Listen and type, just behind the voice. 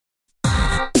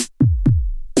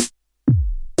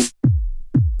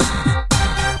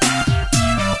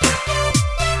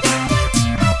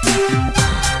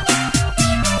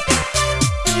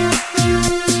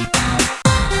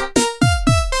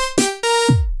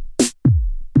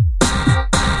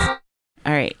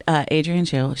All right, Adrienne,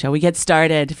 shall we get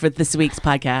started for this week's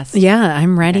podcast? Yeah,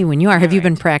 I'm ready when you are. Have you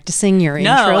been practicing your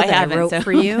intro I that haven't, I wrote so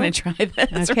for you? I'm going to try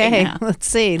this Okay, right now. let's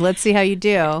see. Let's see how you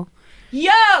do.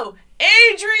 Yo, Adrienne!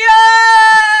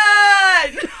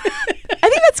 I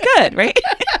think that's good, right?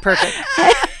 Perfect.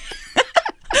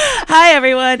 Hi,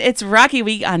 everyone. It's Rocky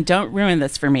Week on Don't Ruin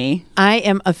This For Me. I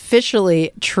am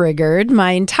officially triggered.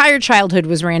 My entire childhood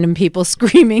was random people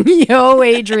screaming, "Yo,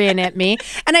 Adrienne," at me.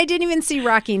 And I didn't even see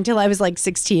Rocky until I was like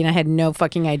 16. I had no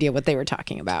fucking idea what they were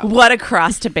talking about. What a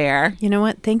cross to bear. You know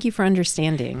what? Thank you for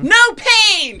understanding. No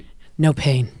pain! No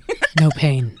pain. No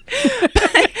pain.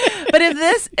 But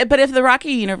if the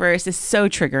Rocky universe is so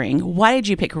triggering, why did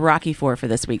you pick Rocky 4 for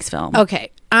this week's film?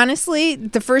 Okay. Honestly,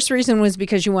 the first reason was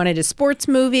because you wanted a sports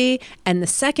movie. And the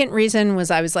second reason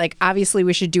was I was like, obviously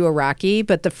we should do a Rocky.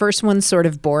 But the first one's sort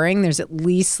of boring. There's at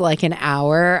least like an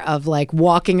hour of like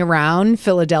walking around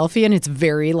Philadelphia. And it's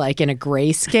very like in a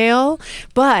grayscale.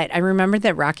 But I remember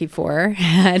that Rocky 4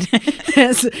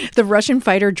 has the Russian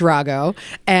fighter Drago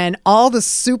and all the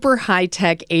super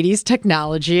high-tech 80s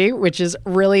technology, which is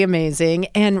really amazing.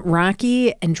 And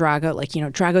Rocky and Drago, like, you know,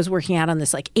 Drago's working out on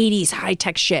this like 80s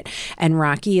high-tech shit. And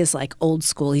Rocky is like old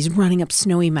school. He's running up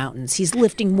snowy mountains. He's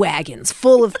lifting wagons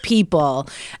full of people.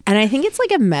 And I think it's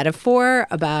like a metaphor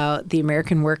about the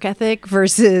American work ethic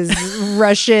versus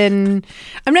Russian.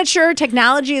 I'm not sure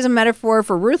technology is a metaphor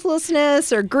for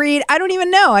ruthlessness or greed. I don't even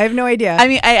know. I have no idea. I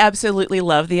mean, I absolutely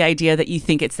love the idea that you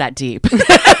think it's that deep.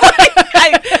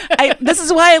 This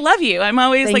is why I love you. I'm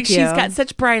always Thank like, you. she's got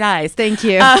such bright eyes. Thank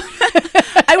you.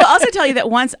 I will also tell you that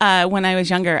once when I was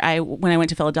younger, when I went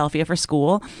to Philadelphia for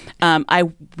school, I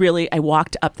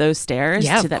walked up those stairs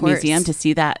to that museum to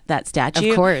see that statue.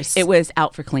 Of course. It was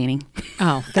out for cleaning.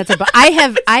 Oh,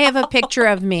 I have a picture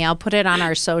of me. I'll put it on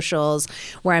our socials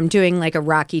where I'm doing like a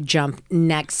Rocky jump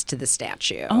next to the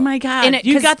statue. Oh my God.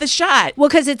 You got the shot. Well,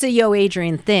 because it's a Yo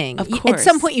Adrienne thing. Of course. At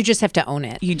some point, you just have to own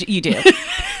it. You do.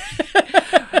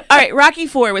 All right, Rocky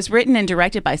 4 was written and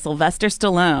directed by Sylvester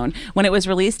Stallone. When it was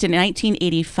released in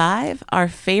 1985, our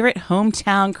favorite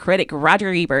hometown critic,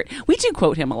 Roger Ebert, we do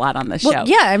quote him a lot on this show.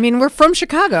 Yeah, I mean, we're from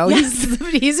Chicago. Yes.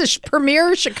 He's a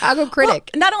premier Chicago critic.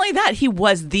 Well, not only that, he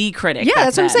was the critic. Yeah,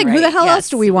 that's what I'm saying. Right? Who the hell else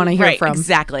do we want to hear from?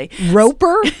 Exactly.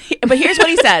 Roper? But here's what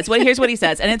he says. Here's what he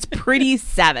says, and it's pretty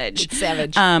savage. It's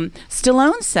savage.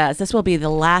 Stallone says this will be the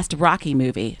last Rocky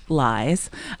movie. Lies.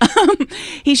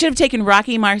 He should have taken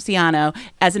Rocky Marciano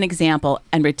as an example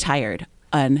and retired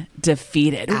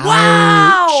undefeated. Ouch.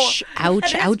 Wow!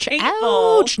 Ouch, ouch, painful.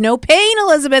 ouch. No pain,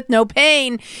 Elizabeth, no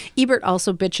pain. Ebert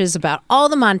also bitches about all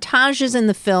the montages in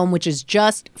the film, which is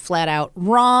just flat out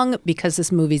wrong because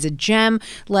this movie's a gem.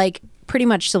 Like, pretty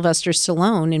much Sylvester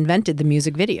Stallone invented the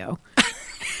music video.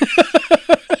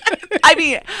 I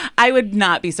mean, I would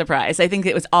not be surprised. I think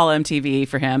it was all MTV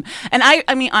for him. And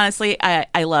I mean, honestly,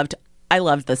 I loved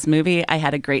this movie. I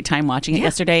had a great time watching it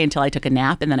yesterday until I took a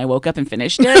nap and then I woke up and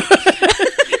finished it.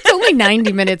 It's only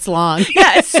 90 minutes long.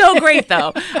 Yeah, it's so great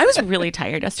though. I was really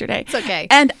tired yesterday. It's okay.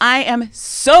 And I am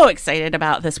so excited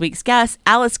about this week's guest.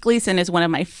 Alice Gleason is one of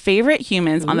my favorite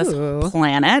humans on this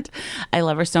planet. I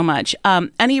love her so much.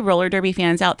 Any roller derby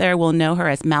fans out there will know her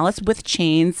as Malice with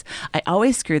Chains. I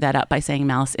always screw that up by saying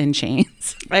Malice in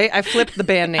Chains. I flipped the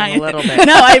band name a little bit.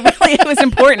 No, it was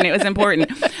important. It was important.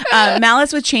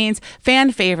 Malice with Chains,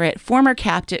 fan favorite, former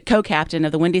co-captain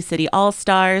of the Windy City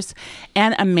All-Stars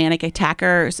and a Manic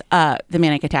Attackers, the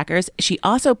Manic Attackers. She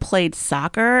also played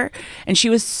soccer and she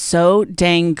was so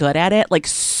dang good at it, like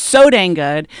so dang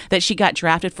good that she got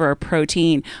drafted for a pro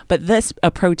team. But this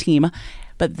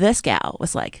gal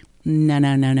was like,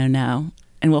 no.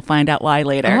 And we'll find out why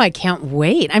later. Oh, I can't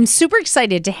wait. I'm super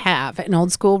excited to have an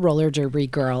old school roller derby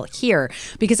girl here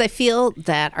because I feel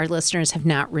that our listeners have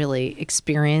not really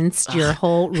experienced your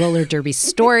whole roller derby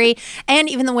story and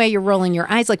even the way you're rolling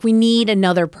your eyes. Like, we need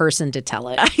another person to tell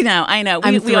it. I know.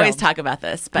 We always talk about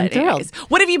this. But anyways,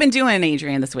 what have you been doing,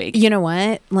 Adrienne, this week? You know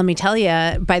what? Let me tell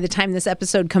you, by the time this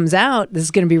episode comes out, this is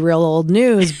going to be real old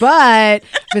news, but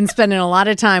I've been spending a lot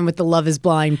of time with the Love is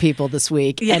Blind people this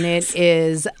week. Yes. And it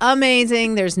is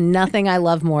amazing. There's nothing I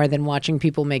love more than watching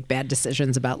people make bad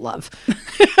decisions about love.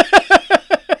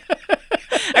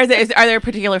 Are there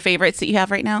particular favorites that you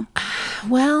have right now?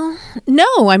 Well,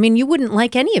 no. I mean, you wouldn't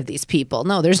like any of these people.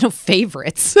 No, there's no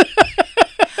favorites.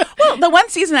 Well, the one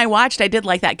season I watched, I did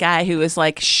like that guy who was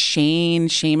like Shane.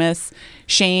 He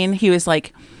was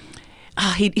like,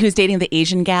 he was dating the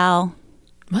Asian gal.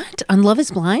 What? On Love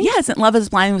is Blind? Yes, and Love is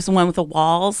Blind was the one with the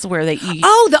walls where they.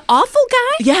 Oh, the awful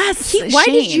guy? Yes. Why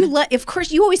did Shane. you let? Of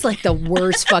course, you always like the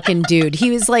worst fucking dude.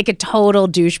 He was like a total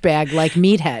douchebag, like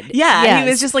meathead. Yeah, Yes. he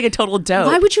was just like a total dope.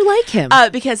 Why would you like him?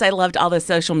 Because I loved all the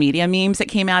social media memes that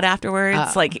came out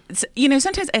afterwards. Like,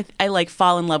 sometimes I like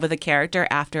fall in love with a character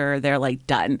after they're like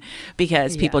done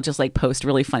because people just like post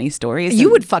really funny stories. You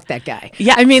would fuck that guy.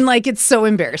 Yeah. I mean, like, it's so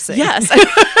embarrassing. Yes.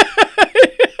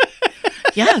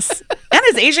 Yes. And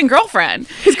his Asian girlfriend,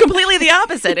 who's completely the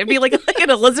opposite. It'd be like an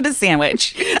Elizabeth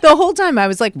sandwich. The whole time I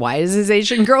was like, why is his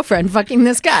Asian girlfriend fucking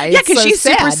this guy? Yeah, It's because so she's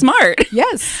sad. super smart.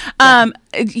 Yes.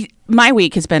 My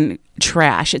week has been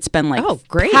trash. It's been like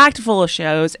great. packed full of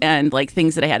shows and like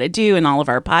things that I had to do and all of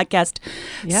our podcast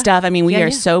stuff. I mean, we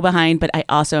are so behind, but I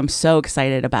also am so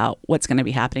excited about what's going to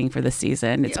be happening for this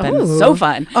season. It's been so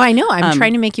fun. Oh, I know. I'm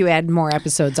trying to make you add more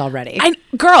episodes already. I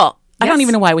don't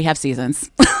even know why we have seasons.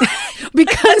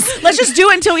 Because let's just do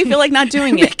it until we feel like not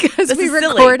doing it. Because This we is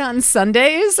silly. record on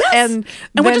Sundays and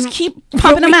we'll just keep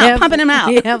pumping them out.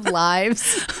 We have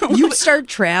lives. You start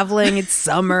traveling. It's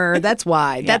summer. That's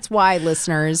why. Yeah. That's why,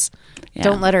 listeners. Yeah.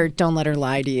 Don't let her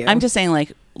lie to you. I'm just saying,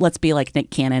 like, let's be like Nick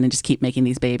Cannon and just keep making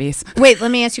these babies. Wait,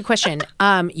 let me ask you a question.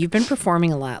 You've been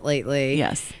performing a lot lately.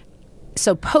 Yes.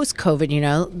 So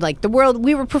post-COVID, like the world,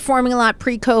 we were performing a lot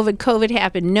pre-COVID. COVID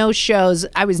happened, no shows.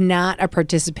 I was not a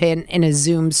participant in a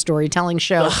Zoom storytelling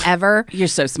show ever. You're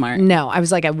so smart. No, I was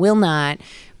like, I will not.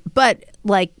 But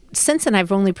like since then,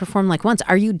 I've only performed like once.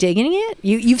 Are you digging it?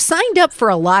 You've signed up for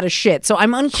a lot of shit, so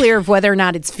I'm unclear of whether or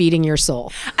not it's feeding your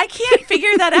soul. I can't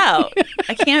figure that out.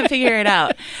 I can't figure it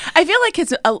out. I feel like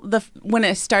it's when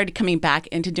I started coming back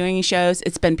into doing shows,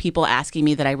 it's been people asking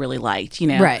me that I really liked.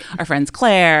 Right. Our friends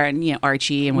Claire and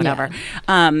Archie and whatever.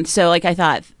 Yeah. So like I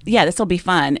thought, this will be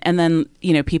fun. And then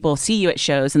people see you at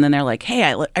shows and then they're like, hey,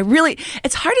 I really.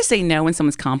 It's hard to say no when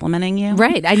someone's complimenting you.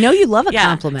 Right. I know you love a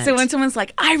compliment. So when someone's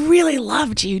like, I really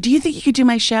loved you. Do you think you could do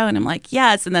my show? And I'm like,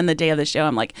 yes. And then the day of the show,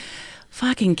 I'm like,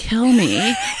 fucking kill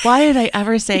me. Why did I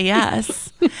ever say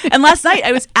yes? And last night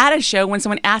I was at a show when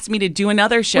someone asked me to do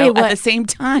another show at the same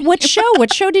time. What show?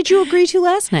 What show did you agree to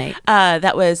last night?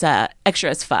 That was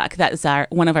Extra as Fuck. That was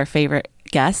one of our favorite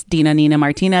guests, Nina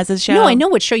Martinez's show. No, I know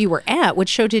what show you were at. What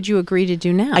show did you agree to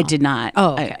do now? I did not.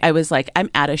 Oh, okay. I was like,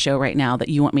 I'm at a show right now that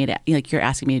you want me to, like, you're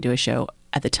asking me to do a show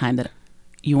at the time that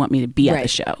you want me to be at the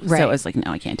show. Right. So I was like,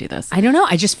 no, I can't do this. I don't know.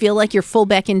 I just feel like you're full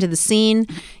back into the scene.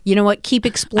 You know what? Keep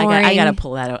exploring. I gotta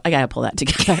pull that. I gotta pull that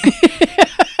together.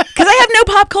 Because I have no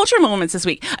pop culture moments this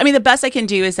week. I mean, the best I can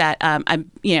do is that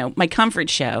my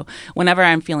comfort show. Whenever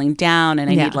I'm feeling down and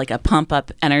I need like a pump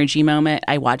up energy moment,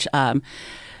 I watch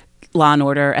Law and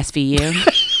Order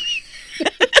SVU.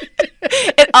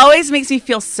 It always makes me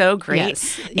feel so great.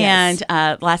 Yes. And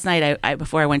last night, I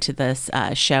before I went to this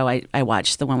show, I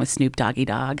watched the one with Snoop Doggy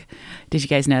Dogg. Did you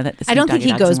guys know that? I don't think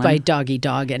he goes by Doggy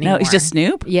Dog anymore. No, he's just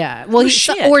Snoop? Yeah. Well,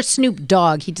 shit. or Snoop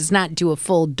Dogg. He does not do a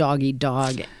full Doggy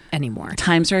Dog anymore.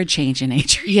 Times are a change in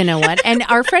age. You know what? And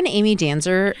our friend Amy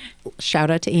Danzer, shout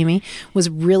out to Amy, was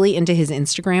really into his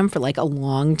Instagram for like a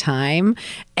long time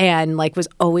and like was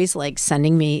always like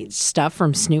sending me stuff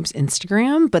from Snoop's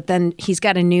Instagram. But then he's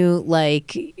got a new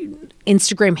like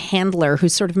Instagram handler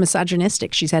who's sort of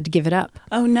misogynistic. She's had to give it up.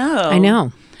 Oh, no. I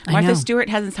know. Martha Stewart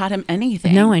hasn't taught him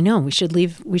anything. No, I know. We should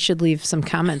leave some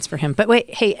comments for him. But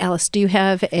wait, hey, Alice, do you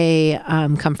have a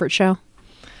comfort show?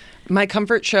 My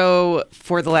comfort show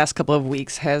for the last couple of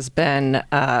weeks has been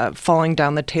falling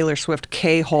down the Taylor Swift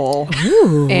K-hole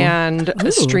and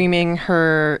streaming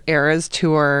her Eras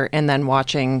tour and then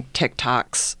watching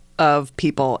TikToks of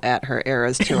people at her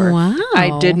Eras tour. Wow.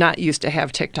 I did not used to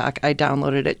have TikTok. I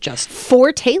downloaded it just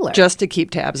for Taylor. Just to keep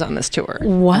tabs on this tour.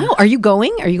 Wow. Are you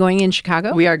going? Are you going in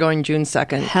Chicago? We are going June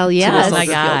 2nd. Hell yeah. To the Oh my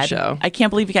Silverfield God. show. I can't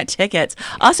believe you got tickets.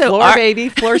 Also,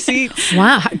 Floor seats.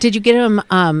 Wow. Did you get them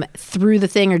through the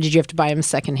thing or did you have to buy them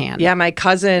secondhand? Yeah, my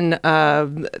cousin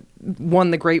won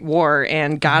the Great War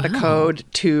and got a code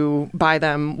to buy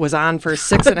them, was on for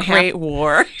 6.5. Great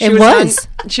War.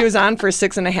 She was on for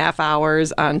 6.5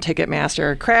 hours on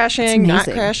Ticketmaster, crashing, not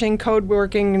crashing, code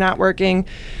working, not working,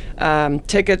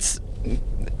 tickets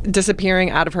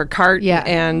disappearing out of her cart. Yeah.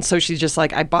 And so she's just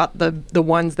like, I bought the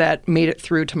ones that made it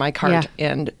through to my cart,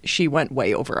 and she went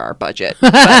way over our budget.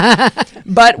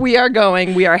 But we are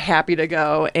going. We are happy to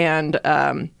go. And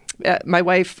my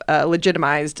wife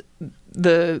legitimized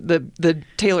the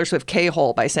Taylor Swift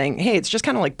K-hole by saying, hey, it's just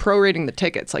kind of like prorating the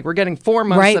tickets. Like we're getting 4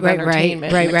 months of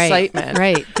entertainment and excitement.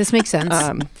 Right. This makes sense.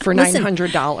 For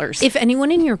 $900. If anyone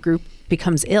in your group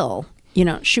becomes ill,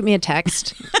 shoot me a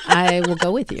text. I will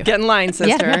go with you. Get in line,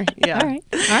 sister. Yeah. All right.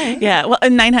 Yeah. Well,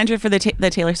 and 900 for the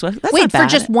Taylor Swift. That's Wait, not bad. for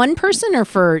just one person or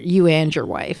for you and your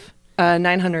wife?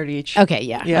 900 each. Okay,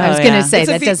 yeah. Yeah. I was Oh, going to yeah. say It's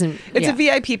a that V- doesn't. It's yeah. a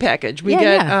VIP package. We Yeah,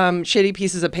 get yeah. shitty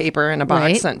pieces of paper in a box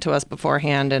Right. sent to us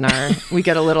beforehand, and we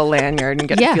get a little lanyard and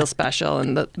get Yeah. to feel special.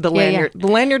 And the Yeah, lanyard, the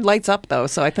lanyard lights up though,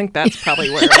 so I think that's probably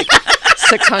where like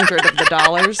 600 of the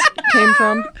dollars came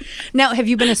from. Now, have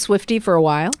you been a Swiftie for a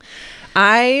while?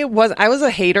 I was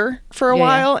a hater for a Yeah,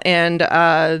 while,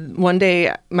 and one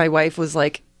day my wife was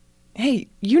like, "Hey,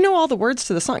 you know all the words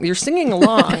to the song. You're singing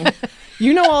along.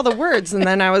 You know all the words." And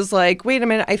then I was like, "Wait a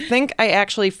minute. I think I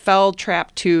actually fell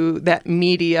trapped to that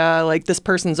media. Like this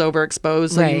person's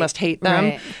overexposed, so Right, you must hate them."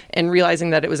 right. And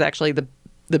realizing that it was actually the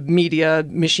media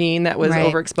machine that was Right.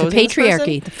 overexposing The this person.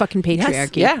 patriarchy, the fucking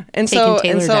patriarchy. Yeah, and Taking so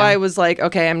Taylor down. I was like,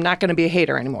 okay, I'm not going to be a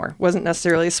hater anymore. Wasn't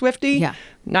necessarily a Swiftie. Yeah.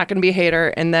 Not going to be a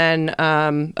hater. And then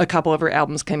a couple of her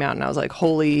albums came out, and I was like,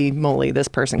 holy moly, this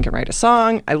person can write a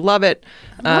song. I love it.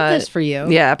 I love this for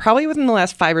you. Yeah, probably within the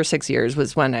last 5 or 6 years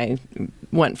was when I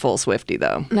went full Swiftie,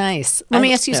 though. Nice. Let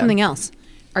me ask you yeah. something else.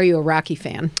 Are you a Rocky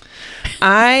fan?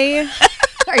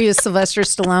 Are you a Sylvester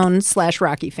Stallone /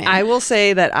 Rocky fan? I will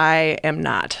say that I am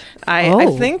not. I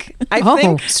Oh. think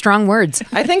strong words.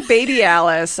 I think baby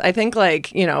Alice, I think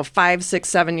 5, 6,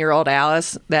 7-year-old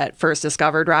Alice that first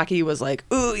discovered Rocky was like,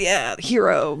 ooh, yeah,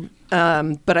 hero.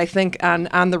 But I think on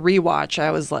the rewatch,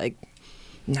 I was like,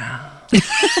 no.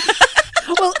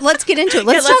 Well, let's get into it.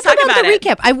 Let's let's talk talk about the about it.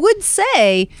 recap. I would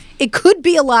say it could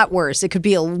be a lot worse. It could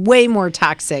be a way more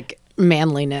toxic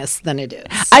manliness than it is.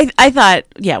 I thought,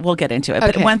 yeah, we'll get into it.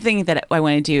 But Okay. one thing that I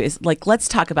want to do is let's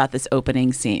talk about this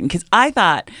opening scene because I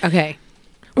thought Okay.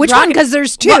 Which one? Because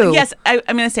there's two. Well, yes, I'm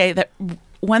going to say that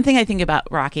one thing I think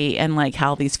about Rocky and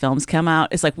how these films come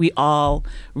out is we all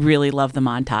really love the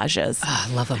montages.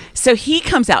 I love them. So he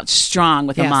comes out strong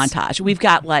with a Yes. montage. We've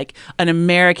got an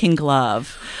American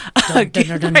Glove. The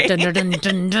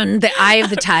Eye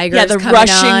of the Tiger. Yeah, the coming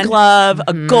Russian on. glove,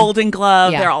 a golden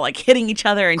glove. Yeah. They're all hitting each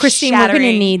other and Christine, shattering. we're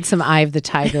going to need some Eye of the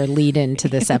Tiger lead into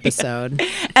this episode.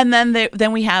 And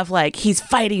then we have he's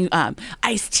fighting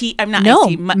Ice-T. I'm not No,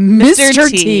 Ice-T. Mr.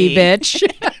 T, bitch.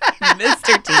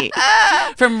 Mr. T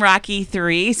from Rocky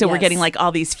 3. So we're Yes. getting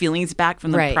all these feelings back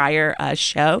from the Right. prior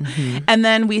show. And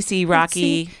then we see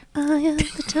Rocky. Eye of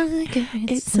the Tiger.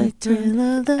 It's a thrill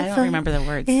of the I don't remember the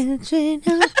words.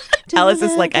 Alice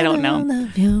is I don't know.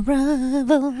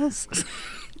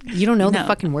 You don't know the No.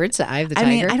 fucking words to Eye of the I Tiger?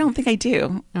 mean, I don't think I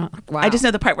do. Oh, wow. I just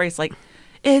know the part where he's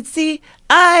it's the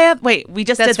eye of. Wait, we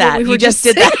just That's did what that. we You were just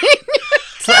just did that.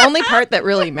 It's the only part that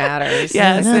really matters.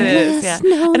 Yes, it is. Yeah.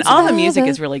 Snows And all the music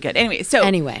forever. is really good. Anyway, so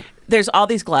Anyway. there's all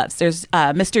these gloves. There's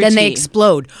Mr. Then T. they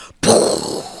explode.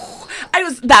 I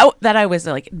was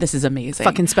like, this is amazing.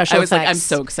 Fucking special I was effects. I'm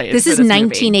so excited. This for is this movie.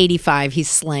 1985. He's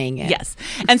slaying it. Yes.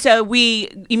 And so we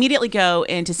immediately go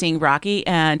into seeing Rocky,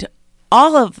 and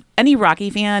any Rocky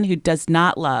fan who does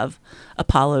not love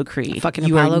Apollo Creed, Fucking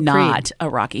you Apollo are not Creed. a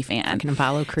Rocky fan. Fucking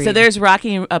Apollo Creed. So there's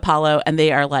Rocky and Apollo, and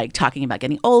they are talking about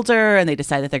getting older, and they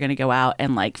decide that they're going to go out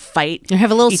and fight. You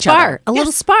have a little each spar. other. A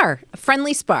little spar. A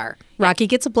friendly spar. Rocky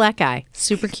gets a black eye.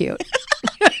 Super cute.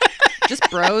 Just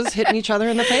bros hitting each other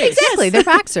in the face. Exactly. They're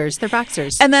boxers. They're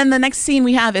boxers. And then the next scene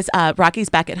we have is Rocky's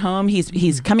back at home.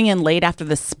 He's coming in late after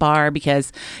the spar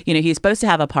because he's supposed to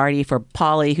have a party for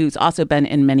Paulie, who's also been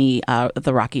in many of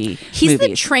the Rocky He's the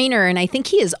movies. trainer, and I think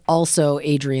he is also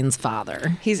Adrienne's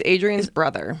father. He's Adrienne's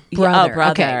brother. Brother.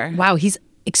 brother. Okay. Wow, he's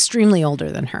extremely older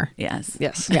than her. Yes.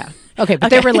 Yes. Yeah. Okay, but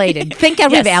they're related. Thank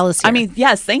God we have Yes. Alice here. I mean,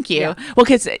 yes, thank you. Well,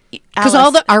 because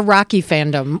our Rocky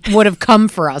fandom would have come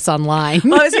for us online.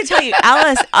 Well, I was going to tell you,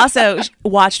 Alice also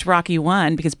watched Rocky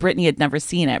 1 because Brittany had never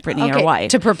seen it. Brittany, her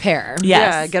wife. to prepare. Yes.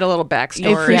 Yeah, get a little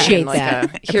backstory. I appreciate and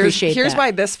that. Here's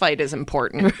why this fight is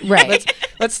important. Right.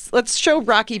 Let's show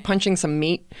Rocky punching some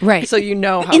meat. Right. So you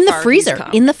know how in the far freezer, he's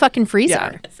come. in the fucking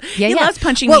freezer. Yeah. He loves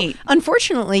punching well, meat.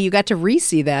 Unfortunately, you got to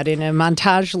re-see that in a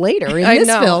montage later in I this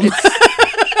know. film.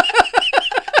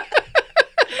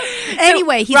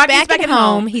 Anyway, he's Rocky's back at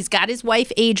home. He's got his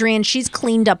wife Adrienne. She's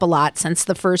cleaned up a lot since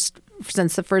the first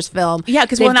film. Yeah,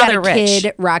 'cause they've well, now got they're a rich.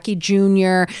 kid, Rocky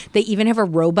Jr. They even have a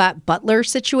robot butler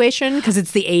situation because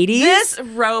it's the 80s. This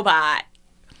robot.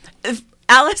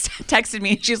 Alice texted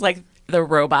me and she's like, the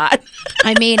robot.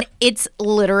 I mean, it's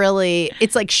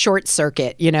like short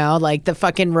circuit, like the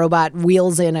fucking robot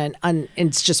wheels in and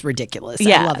it's just ridiculous.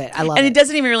 Yeah. I love it. And it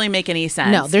doesn't even really make any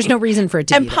sense. No, there's no reason for it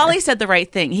to And be there. Paulie said the right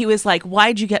thing. He was like,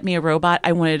 why'd you get me a robot?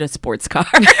 I wanted a sports car.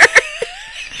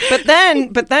 But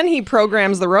then he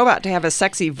programs the robot to have a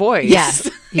sexy voice. Yes.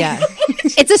 Yeah.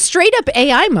 It's a straight up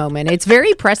AI moment. It's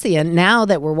very prescient now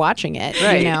that we're watching it,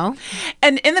 Right. you know?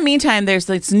 And in the meantime, there's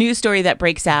this news story that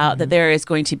breaks out that there is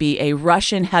going to be a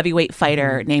Russian heavyweight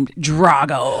fighter named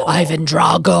Drago. Ivan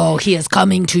Drago, he is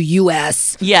coming to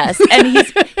U.S. Yes, and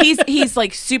he's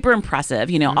like super impressive.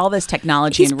 You know, all this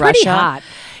technology He's in pretty Russia. hot.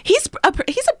 He's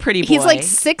a pretty boy. He's like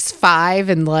 6'5"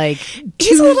 and like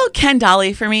he's a little Ken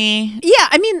Dolly for me. Yeah,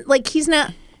 I mean, like he's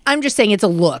not. I'm just saying it's a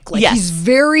look. Like Yes. he's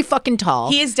very fucking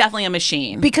tall. He is definitely a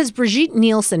machine. Because Brigitte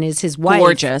Nielsen is his wife.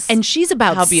 Gorgeous. And she's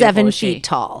about How beautiful 7 is she? feet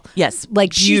tall. Yes,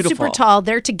 Like she's beautiful. super tall.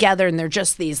 They're together and they're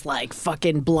just these like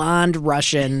fucking blonde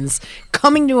Russians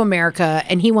coming to America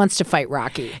and he wants to fight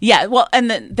Rocky. Yeah, well,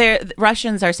 and the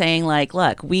Russians are saying like,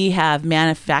 look, we have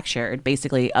manufactured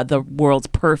basically the world's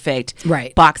perfect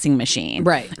Right. boxing machine.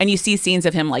 Right. And you see scenes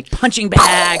of him like punching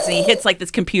bags and he hits like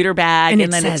this computer bag and, it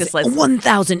then says it's just like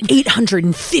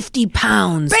 1,850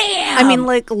 pounds. Bam! I mean,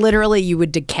 like literally you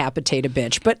would decapitate a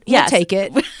bitch, but we'll Yes. take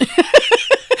it.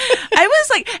 I was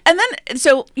like, and then,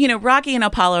 so, you know, Rocky and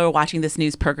Apollo are watching this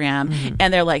news program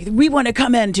and they're like, we want to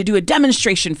come in to do a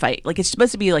demonstration fight. Like, it's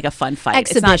supposed to be like a fun fight.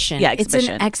 Exhibition. It's not, It's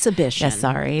an exhibition. Yeah,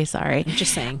 sorry. I'm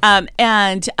just saying.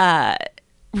 And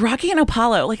Rocky and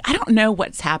Apollo, like, I don't know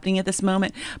what's happening at this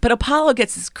moment, but Apollo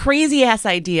gets this crazy ass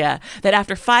idea that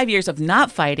after 5 years of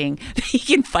not fighting, he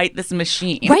can fight this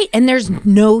machine. Right. And there's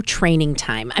no training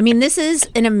time. I mean, this is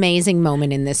an amazing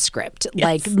moment in this script. Yes.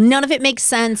 Like, none of it makes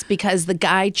sense because the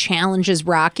guy challenges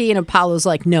Rocky and Apollo's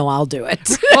like, no, I'll do it.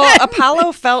 Well,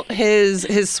 Apollo felt his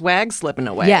swag slipping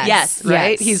away. Yes.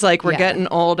 Right? Yes. He's like, we're Yeah. getting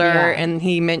older. Yeah. And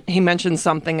he mentioned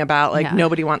something about like, Yeah.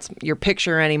 nobody wants your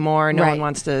picture anymore. No Right. one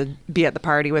wants to be at the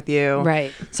party with you.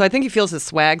 Right. So I think he feels his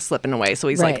swag slipping away. So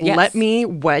he's Right. like, Yes. let me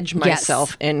wedge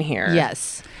myself in here.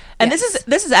 Yes. And Yes.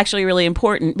 this is actually really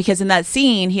important because in that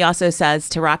scene he also says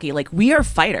to Rocky, like, we are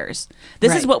fighters.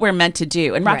 This is Right. what we're meant to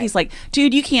do. And Rocky's Right. like,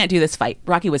 dude, you can't do this fight.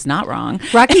 Rocky was not wrong.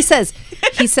 Rocky says,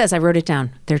 I wrote it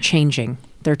down. They're changing.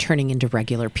 They're turning into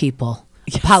regular people.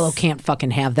 Apollo can't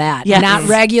fucking have that. Yes. Not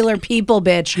regular people,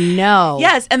 bitch. No.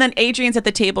 Yes, and then Adrienne's at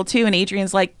the table too, and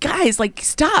Adrienne's like, guys, like,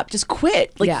 stop, just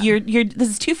quit. Like, Yeah. you're this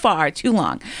is too far, too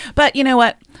long. But you know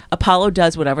what? Apollo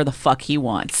does whatever the fuck he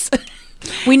wants.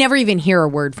 We never even hear a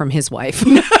word from his wife.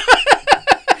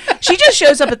 She just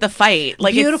shows up at the fight,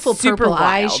 like, Beautiful it's super purple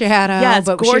wild. eyeshadow, Yes,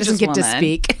 but she gorgeous doesn't get to woman.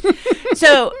 speak.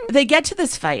 So they get to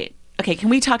this fight. Okay, can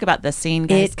we talk about this scene,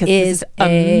 guys? It 'Cause is this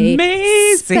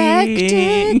amazing.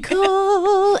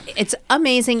 spectacle. It's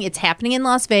amazing. It's happening in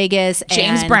Las Vegas.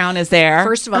 James and Brown is there.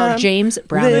 First of all, James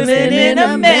Brown is living in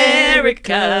America.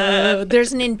 America.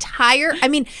 There's an entire, I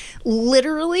mean,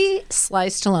 literally, Sly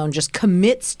Stallone just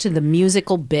commits to the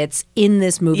musical bits in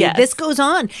this movie. Yes. This goes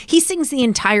on. He sings the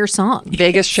entire song.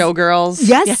 Vegas showgirls.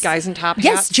 Yes. Guys in top hats.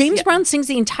 Yes, James Brown sings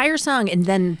the entire song, and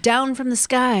then down from the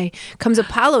sky comes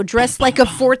Apollo dressed like a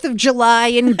 4th of July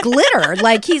in glitter.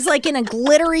 Like he's like in a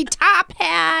glittery top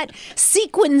hat,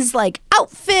 sequins like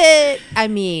outfit. I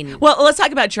mean, Well, let's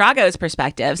talk about Drago's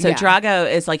perspective. So Yeah.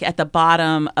 Drago is like at the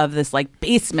bottom of this like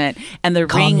basement, and the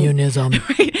communism.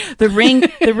 ring,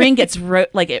 the ring gets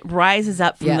like it rises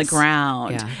up from the Yes.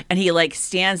 ground, Yeah. and he like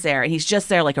stands there, and he's just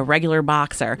there like a regular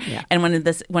boxer. Yeah. And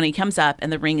when he comes up,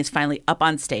 and the ring is finally up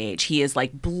on stage, he is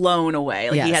like blown away.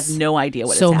 Like he Yes. has no idea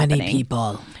what So is many happening.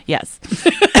 people. Yes.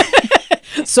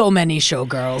 So many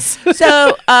showgirls.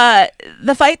 So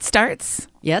the fight starts.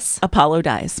 Yes. Apollo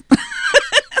dies.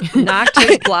 Knocked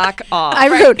his block off. I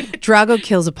wrote Drago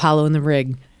kills Apollo in the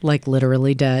ring, like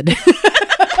literally dead.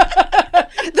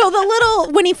 Though the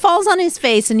little when he falls on his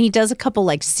face and he does a couple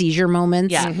like seizure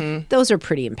moments, Yeah. those are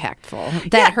pretty impactful.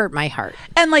 That hurt my heart.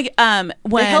 And like when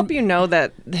They help you know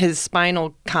that his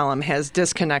spinal column has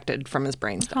disconnected from his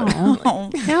brainstem. Oh.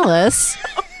 Alice,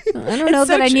 I don't know It's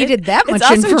so that I true. needed that It's much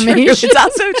also true. information. It's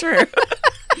also true.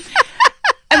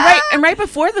 And right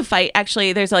before the fight,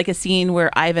 actually, there's like a scene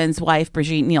where Ivan's wife,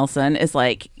 Brigitte Nielsen, is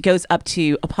like goes up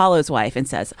to Apollo's wife and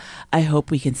says, "I hope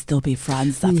we can still be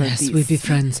friends after Yes, this." we be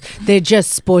friends. They're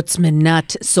just sportsmen,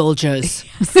 not soldiers.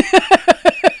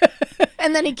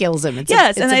 And then he kills him. It's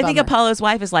Yes, a, and it's a I think bummer. Apollo's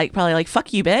wife is like probably like,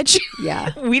 "Fuck you, bitch." Yeah.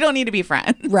 We don't need to be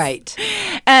friends. Right.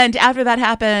 And after that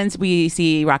happens, we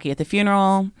see Rocky at the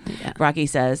funeral. Yeah. Rocky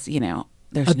says, you know,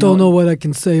 there's I don't know what I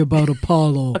can say about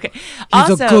Apollo. Okay. He's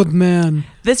Also, a good man.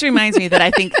 this reminds me that I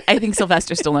think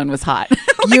Sylvester Stallone was hot.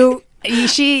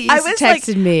 She I was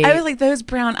texted me. I was like, those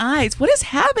brown eyes. What is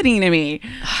happening to me?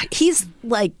 He's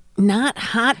like not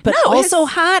hot, but No, also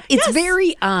his- hot. It's yes.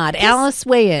 very odd. Alice,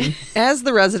 weigh in. As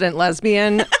the resident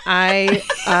lesbian, I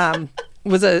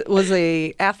was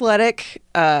a athletic,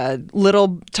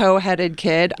 little toe-headed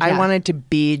kid, I wanted to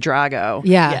be Drago.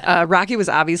 Yeah. Rocky was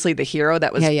obviously the hero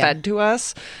that was fed to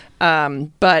us.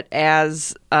 But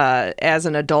as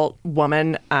an adult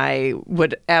woman, I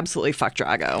would absolutely fuck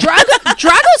Drago.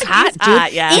 Drago's hot, dude.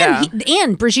 hot, yeah.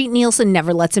 And Brigitte Nielsen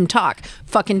never lets him talk.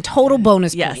 Fucking total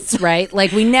bonus points, right? Like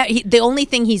the only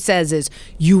thing he says is,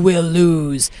 "You will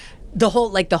lose." The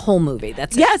whole movie.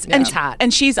 That's yes, it. and It's hot.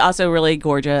 and she's also really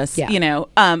gorgeous. Yeah. You know.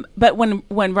 But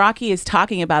when Rocky is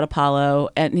talking about Apollo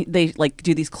and they like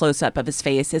do these close up of his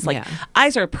face, his like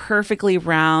eyes are perfectly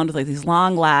round, like these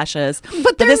long lashes.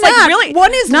 But they're this, not. like really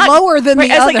One is lower than the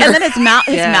it's like- other. and then his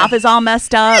mouth is all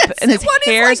messed up, and his one is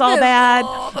hair's like all this. bad.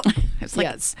 It's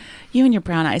like, you and your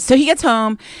brown eyes. So he gets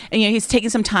home and he's taking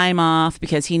some time off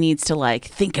because he needs to like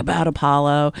think about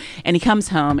Apollo, and he comes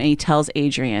home and he tells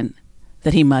Adrienne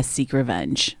that he must seek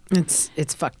revenge. It's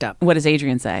fucked up. What does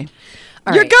Adrienne say?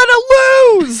 You're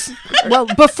gonna lose. Well,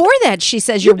 before that, she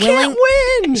says You can't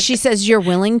win. She says you're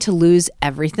willing to lose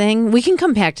everything. We can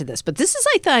come back to this, but this is,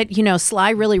 I thought,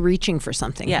 Sly really reaching for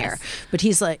something here. But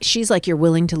she's like, you're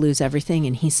willing to lose everything,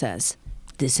 and he says,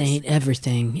 "This ain't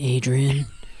everything, Adrienne."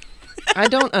 I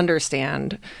don't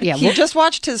understand. Yeah, he just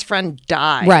watched his friend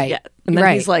die. Right. Yeah. And then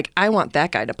Right. he's like, I want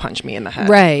that guy to punch me in the head.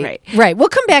 Right. We'll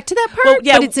come back to that part,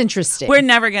 but it's interesting. We're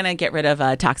never going to get rid of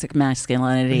toxic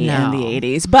masculinity in the No.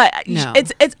 80s. But No.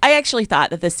 it's I actually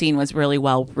thought that this scene was really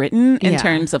well written in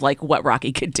terms of like what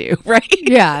Rocky could do, right?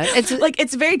 Yeah.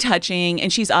 It's very touching,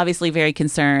 and she's obviously very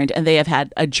concerned, and they have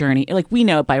had a journey. Like we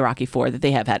know by Rocky 4 that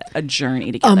they have had a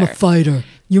journey together. I'm a fighter.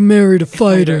 You married a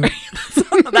fighter.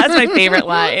 That's my favorite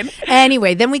line.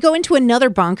 Anyway, then we go into another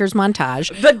bonkers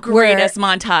montage. The greatest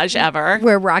montage ever.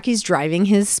 Where Rocky's driving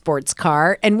his sports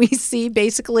car, and we see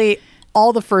basically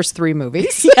all the first 3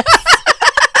 movies.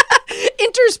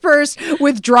 Interspersed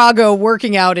with Drago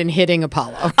working out and hitting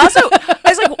Apollo.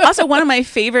 Also, one of my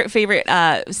favorite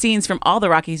scenes from all the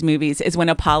Rockies movies is when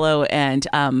Apollo and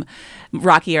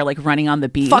Rocky are like running on the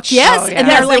beach. Fuck yes. Oh, yeah. And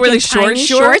they're Yes, like really in short tiny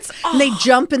shorts. And they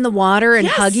jump in the water and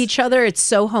Yes. hug each other. It's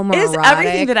so It homoerotic. is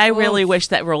everything that I really wish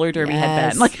that roller derby had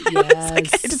been. Like, I was like, I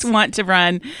yes. just want to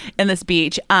run in this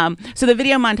beach. So the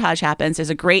video montage happens. There's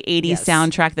a great 80s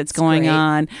soundtrack that's going great.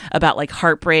 on about like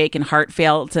heartbreak and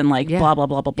heartfelt and like blah, blah,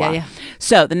 blah, blah, blah. Yeah.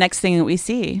 So the next thing that we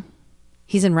see,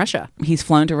 He's in Russia. he's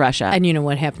flown to Russia. And you know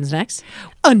what happens next?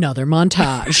 Another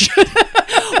montage.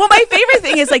 Well, my favorite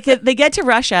thing is like they get to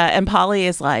Russia and Polly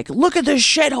is like, look at this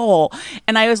shithole.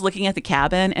 And I was looking at the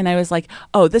cabin and I was like,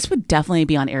 oh, this would definitely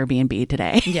be on Airbnb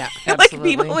today. Yeah, Like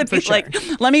people would be like,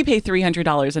 let me pay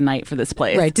 $300 a night for this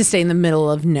place. Right, to stay in the middle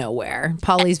of nowhere.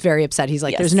 Polly's very upset. He's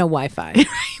like, there's no Wi-Fi.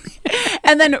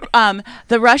 And then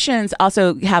the Russians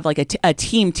also have like a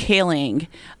team tailing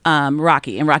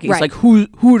Rocky. And Rocky's Right. like, who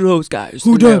are those guys?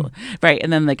 Who And they're- them? Right.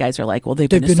 And then the guys are like, well, they've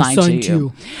been They've been assigned to assigned you.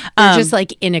 to. They're just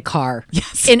like in a car.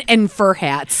 Yes. In fur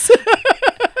hats.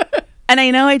 And I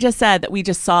know I just said that we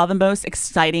just saw the most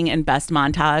exciting and best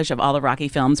montage of all the Rocky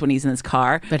films when he's in his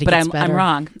car. But it gets I'm better.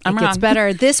 wrong. I'm It wrong. gets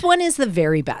better. This one is the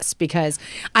very best because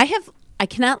I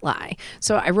cannot lie.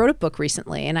 So I wrote a book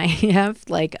recently and I have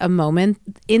like a moment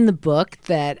in the book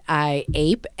that I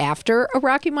ape after a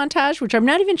Rocky montage, which I'm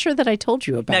not even sure that I told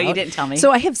you about. No, you didn't tell me.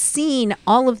 So I have seen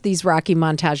all of these Rocky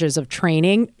montages of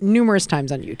training numerous times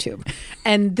on YouTube.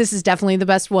 And this is definitely the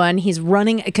best one. He's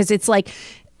running because it's like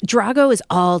Drago is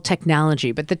all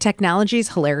technology, but the technology is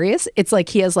hilarious. It's like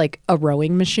he has like a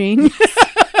rowing machine.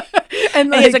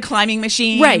 And he has a climbing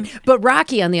machine. Right. But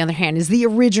Rocky, on the other hand, is the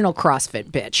original CrossFit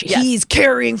bitch. Yes. He's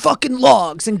carrying fucking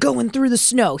logs and going through the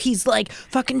snow. He's like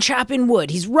fucking chopping wood.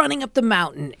 He's running up the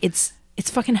mountain. It's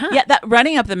fucking hot. Yeah, that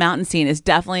running up the mountain scene is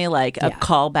definitely like a Yeah.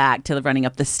 callback to the running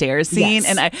up the stairs scene. Yes.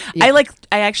 And Yeah.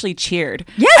 I actually cheered.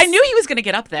 Yes. I knew he was going to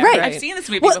get up there. Right. I've seen this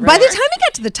movie Well, before. by the time he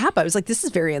got to the top, I was like, "This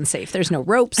is very unsafe. There's no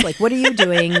ropes. Like, what are you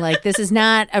doing? Like, this is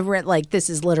not this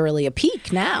is literally a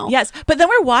peak now." Yes, but then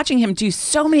we're watching him do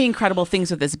so many incredible things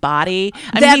with his body.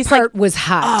 I mean, That he's part like, was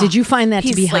hot. Did you find that to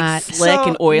he's be like hot? slick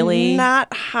and oily.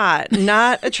 Not hot.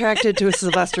 Not attracted to a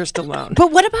Sylvester Stallone.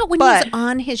 But what about when But- he's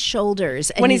on his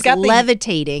shoulders and When he's he's got the-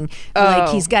 levitating? Like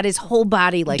he's got his whole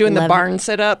body like doing the barn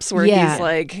sit-ups where Yeah. he's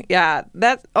like,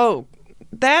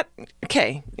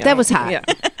 okay. You That was hot. Yeah.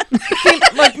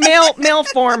 Like male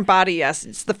form body, yes.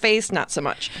 It's the face, not so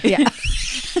much. Yeah.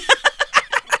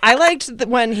 I liked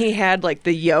when he had like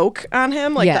the yoke on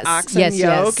him, like Yes, the oxen yes,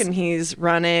 yoke, yes. and he's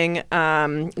running,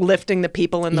 lifting the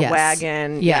people in the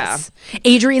wagon. Yes.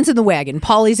 Adrienne's in the wagon.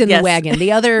 Paulie's in Yes. the wagon.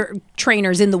 The other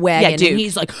trainer's in the wagon. Duke. And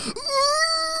he's like,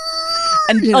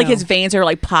 and like his veins are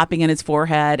like popping in his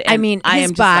forehead. And I mean, I his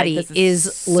am just body like, this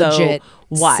is so legit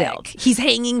wild. sick. He's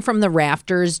hanging from the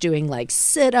rafters doing like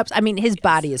sit-ups. I mean, his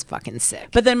body is fucking sick.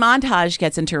 But then montage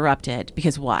gets interrupted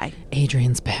because why?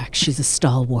 Adrienne's back. She's a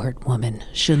stalwart woman.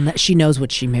 She knows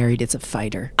what she married. It's a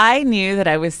fighter. I knew that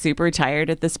I was super tired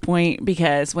at this point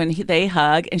because when they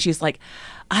hug and she's like,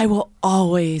 I will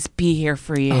always be here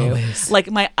for you. Always.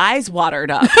 Like my eyes watered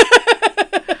up.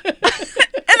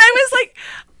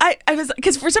 I was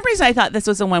because for some reason I thought this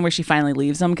was the one where she finally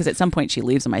leaves him, because at some point she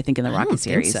leaves him, I think, in the Rocky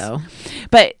series. So,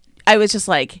 but I was just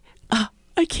like, oh,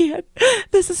 I can't.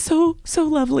 This is so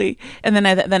lovely. And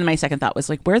then my second thought was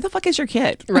like, where the fuck is your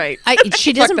kid? Right.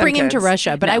 She doesn't them bring him to kids.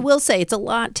 Russia, but No. I will say it's a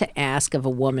lot to ask of a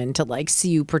woman to like see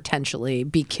you potentially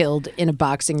be killed in a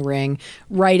boxing ring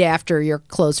right after your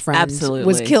close friend Absolutely.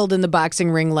 was killed in the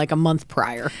boxing ring like a month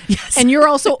prior. Yes. And you're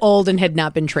also old and had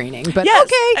not been training. But Yes.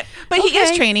 okay. But he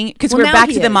is training because Well, we're now back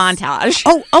he to the is. montage.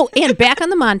 Oh, and back on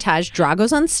the montage,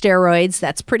 Drago's on steroids.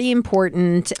 That's pretty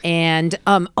important. And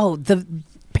the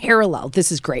parallel.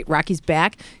 This is great. Rocky's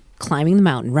back, climbing the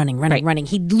mountain, running.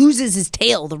 He loses his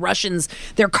tail. The Russians,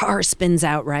 their car spins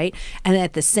out, right? And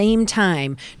at the same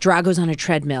time, Drago's on a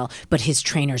treadmill, but his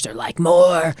trainers are like,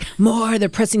 more. They're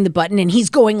pressing the button, and he's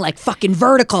going like fucking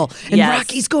vertical. And Yes,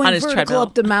 Rocky's going on his vertical treadmill.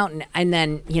 up the mountain. And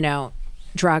then,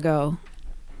 Drago,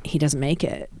 he doesn't make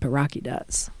it, but Rocky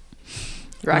does.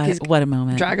 Rocky's What a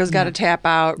moment. Drago's got to tap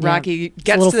out. Yeah. Rocky It's a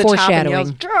gets little to the top and foreshadowing.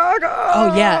 yells, Drago!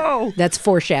 Oh, yeah. That's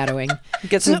foreshadowing.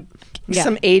 Get some Yeah.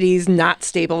 80s not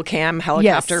stable cam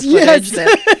helicopter Yes. footage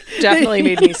that definitely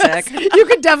made me sick. You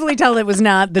could definitely tell it was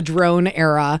not the drone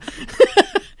era.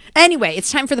 Anyway, it's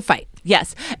time for the fight.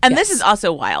 Yes. And this Yes. is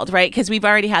also wild, right? Because we've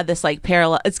already had this like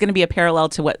parallel. It's going to be a parallel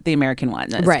to what the American one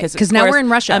is. Right, of 'cause now course, we're in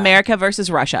Russia. America versus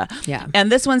Russia. Yeah.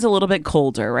 And this one's a little bit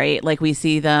colder, right? Like we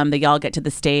see them, they all get to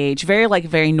the stage,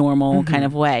 very normal Mm-hmm. kind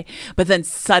of way. But then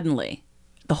suddenly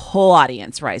the whole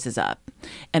audience rises up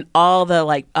and all the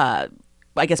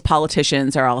I guess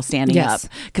politicians are all standing Yes.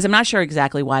 up, because I'm not sure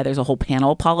exactly why there's a whole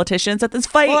panel of politicians at this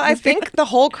fight. Well, I think the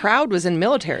whole crowd was in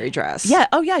military dress. Yeah.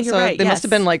 Oh, yeah. You're so right. they yes. must have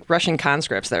been like Russian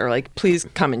conscripts that were like, please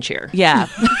come and cheer. Yeah.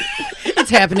 It's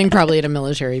happening probably at a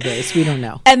military base. We don't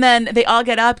know. And then they all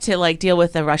get up to like deal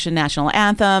with the Russian national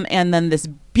anthem, and then this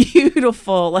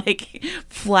beautiful like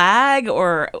flag,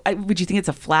 or would you think it's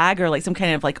a flag or like some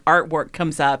kind of like artwork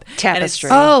comes up? Tapestry.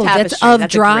 Oh, that's of a great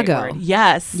Drago. word.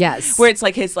 Yes. Yes. Where it's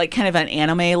like his like kind of an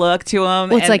anime look to him.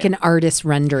 Well, it's and, like an artist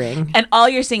rendering. and all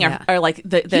you're seeing Yeah. are like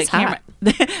the He's camera.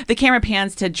 hot. The camera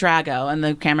pans to Drago and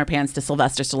the camera pans to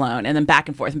Sylvester Stallone, and then back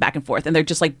and forth, and they're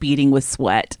just like beating with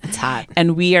sweat. It's hot.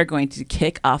 And we are going to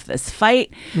kick off this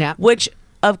fight, Yeah. which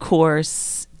of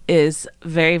course is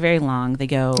very long. They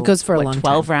go It goes for a long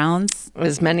 12 time. rounds.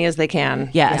 As many as they can.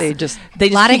 Yes. They just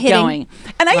Lot of keep hitting. going.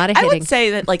 And Lot of I hitting. would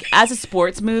say that like as a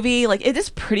sports movie, like it is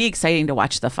pretty exciting to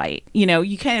watch the fight. You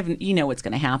kind of what's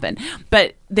going to happen.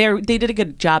 But they did a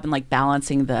good job in like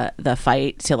balancing the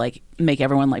fight to like make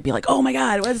everyone like be like, "Oh my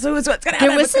god, what's going to happen?" There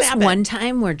was What's gonna this happen? one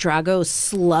time where Drago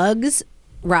slugs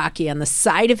Rocky on the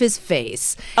side of his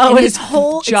face. Oh, and his his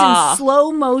whole jaw. it's in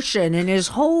slow motion, and his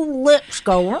whole lips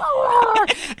go.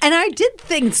 And I did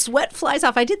think sweat flies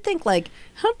off. I did think like,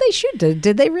 how'd they shoot?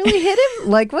 Did they really hit him?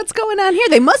 Like, what's going on here?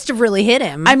 They must have really hit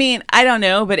him. I mean, I don't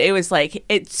know, but it was like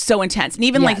it's so intense, and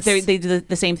even like Yes. they did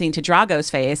the same thing to Drago's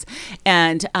face.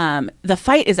 And the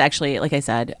fight is actually, like I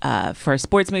said, for a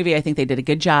sports movie, I think they did a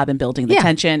good job in building the Yeah.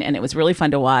 tension, and it was really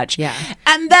fun to watch. Yeah.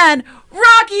 And then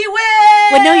Rocky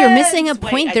wins. Well, no, you're missing a Wait,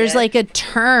 point. I There's did. like a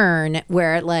turn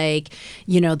where, like,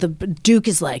 the Duke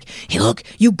is like, "Hey, look,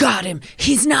 you got him.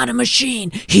 He's not a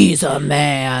machine. He's a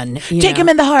man." Take him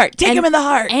in the heart. Take him in the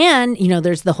heart. And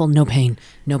there's the whole no pain,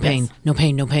 no pain, no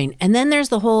pain, no pain. And then there's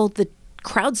the whole the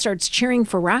crowd starts cheering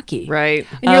for Rocky. Right.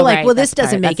 And you're Oh, like, right. well, this That's the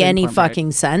doesn't part. make That's the any important part.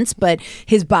 fucking sense, but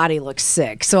his body looks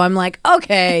sick. So I'm like,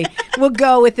 okay, we'll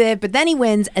go with it. But then he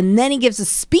wins, and then he gives a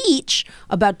speech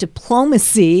about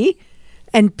diplomacy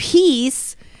and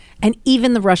peace, and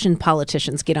even the Russian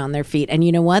politicians get on their feet. And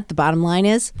you know what? The bottom line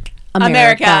is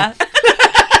America.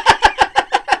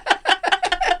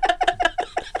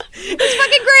 It's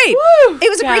fucking great. It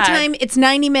was a great God. time. It's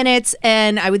 90 minutes,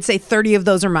 and I would say 30 of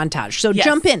those are montage. So Yes.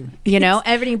 jump in.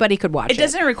 Everybody could watch it. It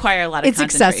doesn't require a lot of It's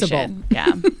concentration.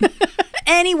 accessible. Yeah.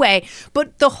 Anyway,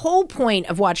 but the whole point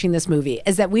of watching this movie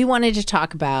is that we wanted to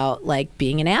talk about like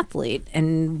being an athlete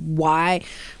and why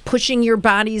pushing your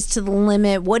bodies to the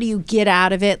limit. What do you get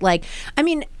out of it? Like, I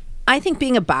mean, I think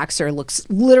being a boxer looks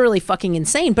literally fucking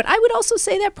insane, but I would also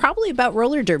say that probably about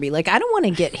roller derby. Like, I don't want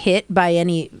to get hit by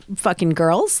any fucking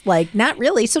girls. Like, not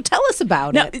really. So tell us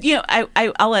about No, it.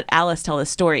 I'll let Alice tell the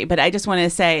story, but I just want to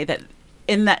say that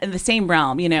in the same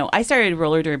realm, I started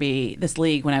roller derby, this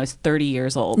league, when I was 30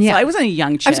 years old. Yeah. So I wasn't a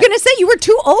young chick. I was going to say, you were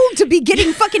too old to be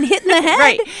getting fucking hit in the head.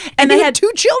 Right. And I you had had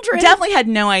 2 children. Definitely had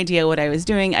no idea what I was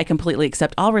doing. I completely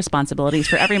accept all responsibilities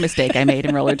for every mistake I made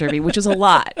in roller derby, which was a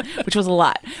lot.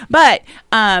 But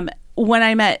when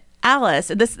I met Alice,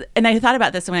 and I thought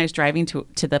about this when I was driving to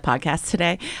the podcast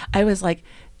today, I was like,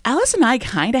 Alice and I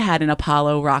kind of had an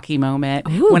Apollo-Rocky moment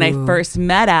when I first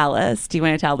met Alice. Do you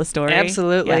want to tell the story?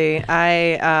 Absolutely. Yeah.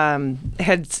 I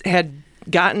had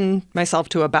gotten myself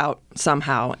to a bout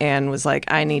somehow and was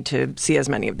like, I need to see as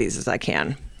many of these as I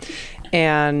can.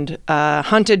 And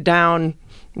hunted down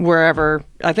wherever,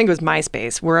 I think it was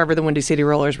MySpace, wherever the Windy City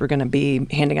Rollers were going to be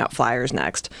handing out flyers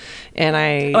next. And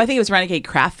I think it was Renegade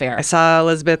Craft Fair. I saw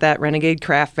Elizabeth at Renegade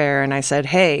Craft Fair and I said,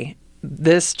 hey,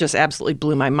 this just absolutely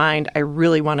blew my mind. I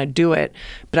really want to do it.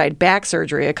 But I had back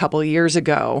surgery a couple of years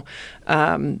ago.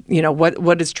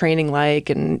 What is training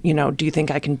like? And, do you think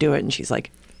I can do it? And she's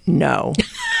like, no.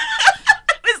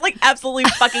 I was like, absolutely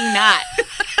fucking not.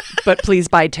 But please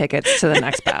buy tickets to the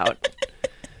next bout.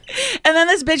 And then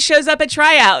this bitch shows up at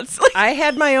tryouts. I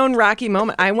had my own Rocky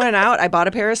moment. I went out. I bought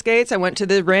a pair of skates. I went to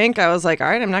the rink. I was like, all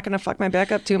right, I'm not going to fuck my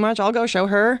back up too much. I'll go show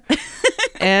her.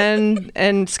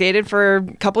 and skated for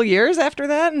a couple years after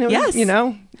that. And it was,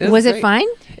 Was it great. fine?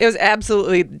 It was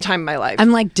absolutely the time of my life.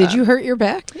 I'm like, did you hurt your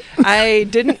back? I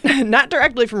didn't, not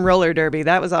directly from roller derby.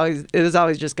 It was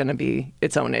always just going to be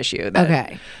its own issue.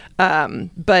 Okay.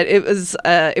 But it was,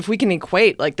 if we can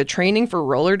equate like the training for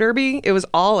roller derby, it was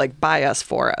all like by us,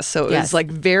 for us. So it was like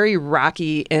very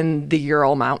rocky in the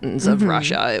Ural Mountains of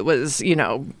Russia. It was,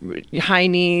 high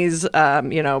knees,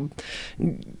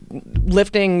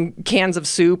 lifting cans of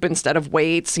soup instead of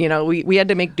weights. We had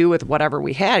to make do with whatever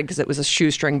we had because it was a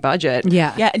shoestring budget.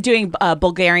 Yeah, doing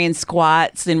Bulgarian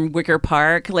squats in Wicker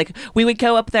Park. Like we would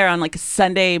go up there on like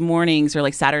Sunday mornings or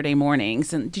like Saturday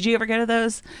mornings. And did you ever go to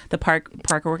those, the park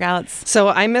workouts? So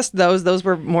I missed those. Those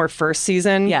were more first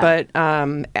season. Yeah.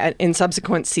 But in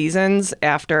subsequent seasons,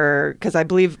 after, because I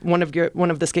believe one of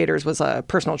the skaters was a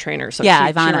personal trainer. So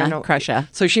Ivana Krusha.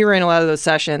 So she ran a lot of those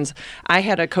sessions. I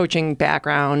had a coaching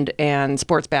background and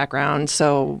sports background.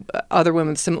 So other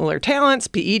women with similar talents,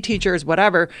 PE teachers,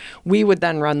 whatever, we would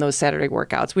then run those Saturday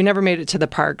workouts. We never made it to the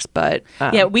parks, but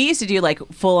we used to do like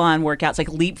full on workouts, like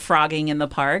leapfrogging in the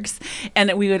parks,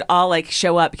 and we would all like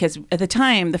show up because at the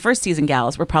time the first season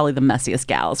gals were probably the messiest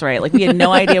gals, right? Like we had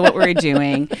no idea what we were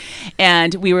doing,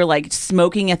 and we were like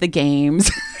smoking at the games.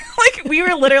 Like we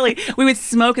would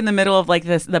smoke in the middle of like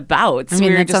the bouts. I mean,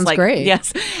 we were that just sounds like, great.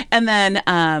 Yes. And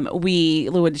then we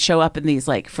would show up in these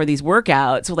like for these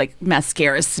workouts with like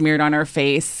mascara smeared on our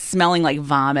face, smelling like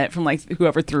vomit from like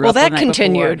whoever threw up. Well, that the night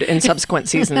continued before. in subsequent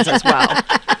seasons as well.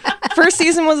 First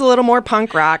season was a little more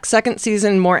punk rock. Second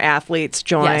season, more athletes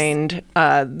joined.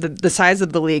 Yes. The size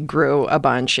of the league grew a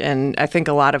bunch, and I think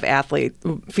a lot of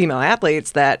female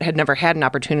athletes that had never had an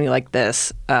opportunity like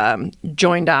this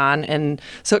joined on, and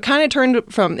so it kind of turned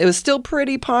from. It was still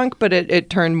pretty punk, but it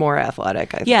turned more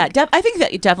athletic. I think. Yeah, I think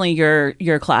that definitely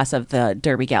your class of the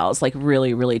Derby gals like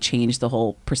really changed the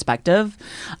whole perspective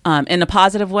in a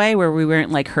positive way, where we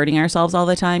weren't like hurting ourselves all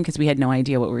the time because we had no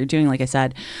idea what we were doing, like I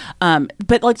said.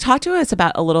 But like talk to us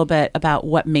about a little bit about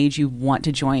what made you want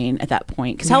to join at that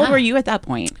point. Because how old were you at that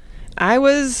point? I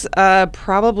was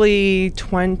probably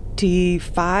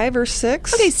 25 or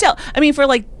 6. Okay, still, I mean, for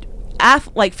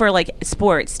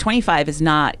sports, 25 is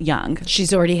not young.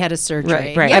 She's already had a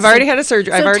surgery. Right. Yeah, I've already had a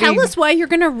surgery. So tell us why you're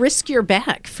going to risk your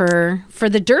back for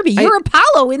the Derby. You're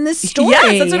Apollo in this story.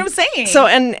 Yes, that's what I'm saying. So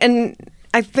and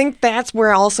I think that's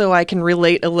where also I can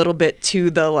relate a little bit to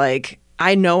the like,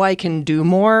 I know I can do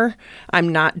more. I'm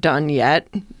not done yet.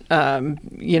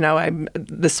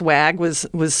 The swag was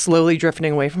slowly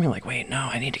drifting away from me. Like, wait, no,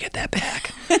 I need to get that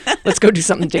back. Let's go do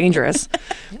something dangerous.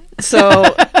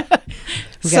 So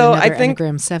I think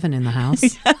Enneagram 7 in the house.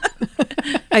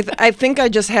 I think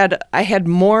I had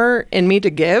more in me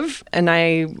to give, and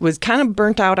I was kind of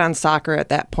burnt out on soccer at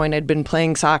that point. I'd been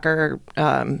playing soccer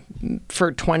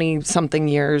for 20 something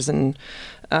years, and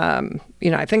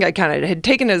I think I kind of had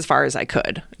taken it as far as I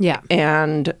could. Yeah.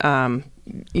 And,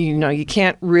 you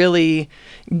can't really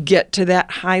get to that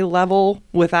high level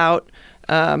without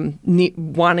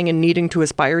wanting and needing to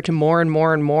aspire to more and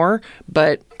more and more.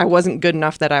 But I wasn't good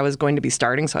enough that I was going to be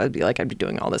starting. So I'd be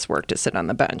doing all this work to sit on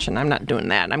the bench. And I'm not doing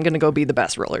that. I'm going to go be the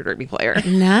best roller derby player.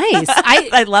 Nice.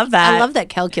 I love that. I love that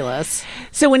calculus.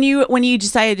 So when you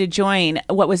decided to join,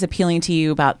 what was appealing to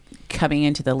you about coming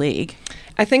into the league?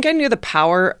 I think I knew the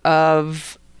power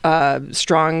of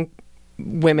strong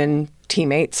women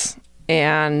teammates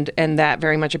and that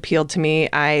very much appealed to me.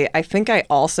 I think I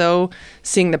also,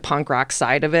 seeing the punk rock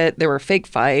side of it, there were fake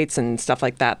fights and stuff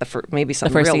like that. Maybe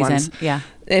some real ones,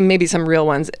 and maybe some real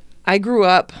ones. I grew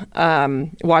up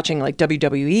watching like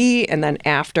WWE, and then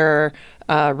after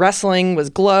wrestling was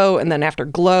Glow, and then after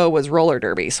Glow was roller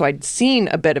derby. So I'd seen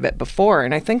a bit of it before,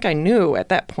 and I think I knew at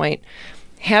that point,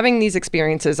 having these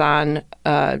experiences on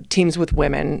teams with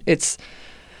women, it's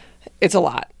a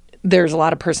lot. There's a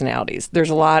lot of personalities.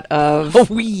 There's a lot of...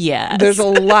 Oh, yes. There's a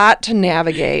lot to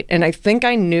navigate. And I think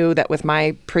I knew that with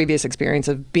my previous experience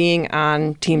of being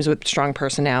on teams with strong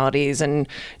personalities and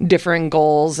differing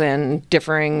goals and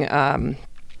differing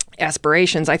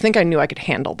aspirations, I think I knew I could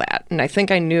handle that. And I think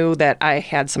I knew that I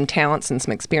had some talents and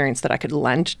some experience that I could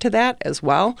lend to that as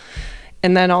well.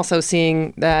 And then also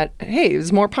seeing that, hey, it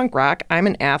was more punk rock. I'm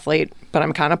an athlete, but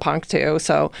I'm kind of punk too.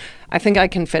 So I think I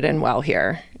can fit in well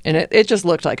here. And it just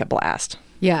looked like a blast.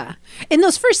 Yeah. In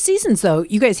those first seasons, though,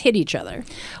 you guys hit each other.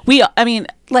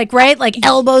 Like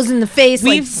elbows in the face.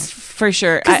 We've, for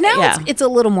sure. Because now it's a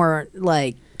little more,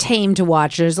 like, tame to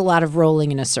watch. There's a lot of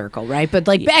rolling in a circle, right? But,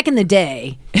 like, back in the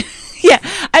day... Yeah,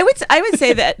 I would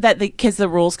say that because the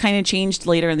rules kind of changed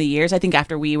later in the years. I think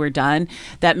after we were done,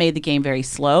 that made the game very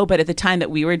slow. But at the time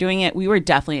that we were doing it, we were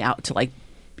definitely out to, like,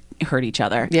 hurt each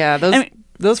other. Yeah,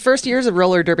 those first years of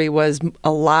roller derby was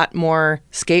a lot more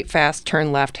skate fast,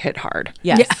 turn left, hit hard.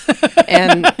 Yes.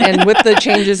 Yeah. and with the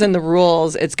changes in the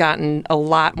rules, it's gotten a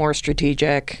lot more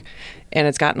strategic, and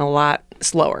it's gotten a lot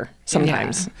slower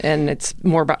sometimes. Yeah. And it's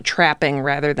more about trapping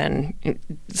rather than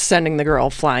sending the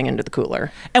girl flying into the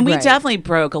cooler. And we definitely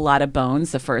broke a lot of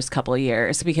bones the first couple of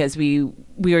years because we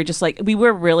were just like, we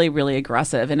were really, really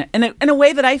aggressive in a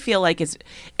way that I feel like is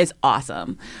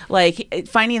awesome. Like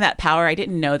finding that power, I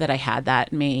didn't know that I had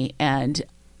that in me, and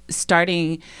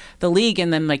starting the league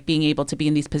and then like being able to be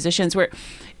in these positions where,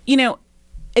 you know,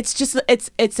 it's just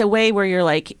it's a way where you're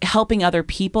like helping other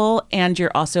people and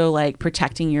you're also like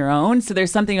protecting your own. So there's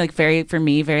something like very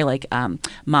like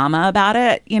mama about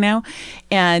it, you know,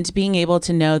 and being able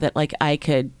to know that like I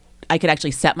could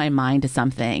actually set my mind to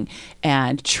something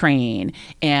and train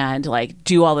and like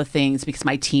do all the things because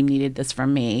my team needed this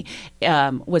from me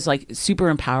was like super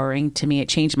empowering to me. It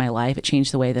changed my life. It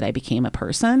changed the way that I became a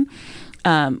person.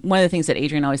 One of the things that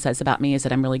Adrienne always says about me is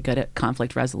that I'm really good at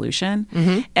conflict resolution.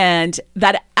 Mm-hmm. And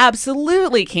that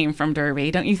absolutely came from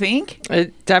Derby, don't you think?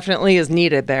 It definitely is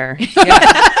needed there.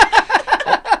 Yeah.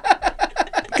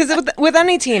 Because with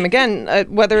any team, again,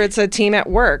 whether it's a team at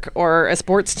work or a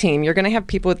sports team, you're going to have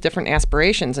people with different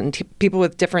aspirations and people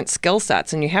with different skill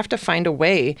sets. And you have to find a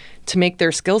way to make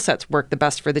their skill sets work the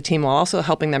best for the team while also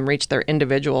helping them reach their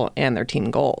individual and their team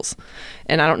goals.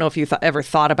 And I don't know if you ever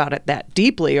thought about it that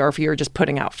deeply or if you were just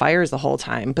putting out fires the whole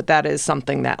time. But that is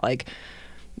something that, like,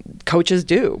 coaches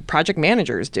do, project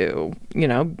managers do, you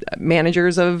know,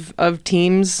 managers of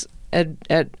teams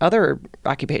at other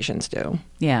occupations do.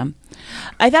 Yeah.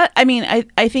 I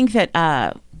think that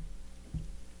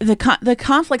the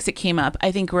conflicts that came up,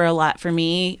 I think were a lot for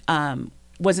me,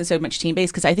 wasn't so much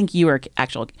team-based because I think you were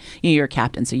a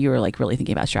captain, so you were like really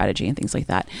thinking about strategy and things like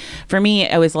that. For me,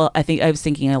 I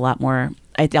thinking a lot more.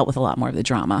 I dealt with a lot more of the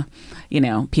drama, you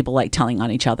know, people like telling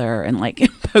on each other and like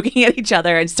poking at each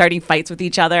other and starting fights with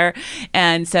each other.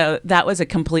 And so that was a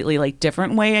completely like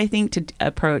different way, I think, to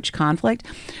approach conflict,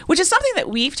 which is something that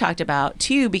we've talked about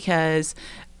too, because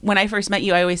when I first met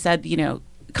you, I always said, you know,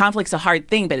 conflict's a hard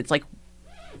thing, but it's like,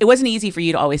 it wasn't easy for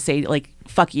you to always say like,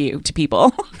 fuck you to people.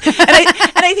 and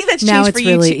I think that's changed now for it's you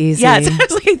really too. easy. Yeah,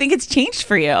 I think it's changed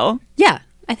for you. Yeah.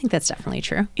 I think that's definitely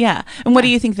true. Yeah. And what do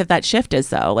you think that shift is,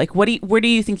 though? Like, where do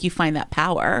you think you find that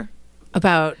power?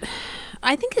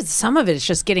 I think some of it is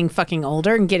just getting fucking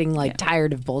older and getting like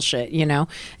tired of bullshit, you know,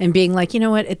 and being like, you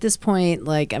know what, at this point,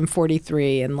 like I'm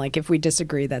 43 and like if we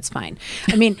disagree, that's fine.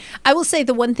 I mean, I will say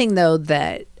the one thing, though,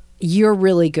 that you're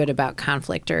really good about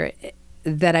conflict, or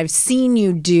that I've seen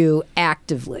you do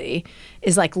actively,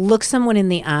 is like look someone in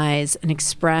the eyes and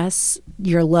express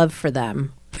your love for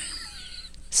them.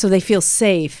 So they feel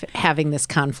safe having this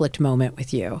conflict moment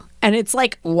with you. And it's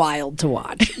like wild to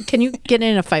watch. Can you get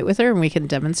in a fight with her and we can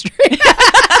demonstrate?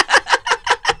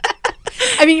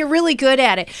 I mean, you're really good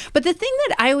at it. But the thing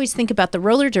that I always think about the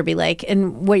roller derby, like,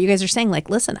 and what you guys are saying, like,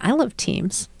 listen, I love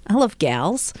teams. I love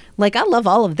gals. Like, I love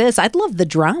all of this. I'd love the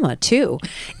drama, too.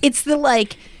 It's the,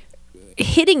 like,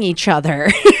 hitting each other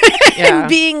and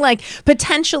being, like,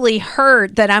 potentially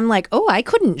hurt that I'm like, oh, I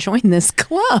couldn't join this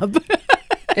club.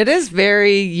 It is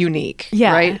very unique,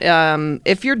 right?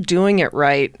 If you're doing it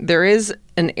right, there is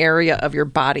an area of your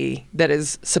body that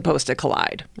is supposed to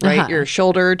collide, right? Your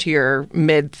shoulder to your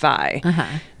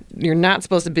mid-thigh. You're not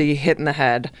supposed to be hit in the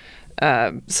head.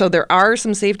 So there are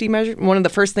some safety measures. One of the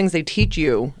first things they teach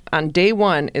you on day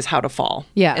one is how to fall.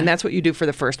 Yeah. And that's what you do for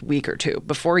the first week or two.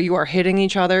 Before you are hitting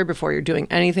each other, before you're doing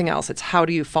anything else, it's how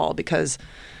do you fall? Because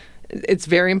it's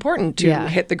very important to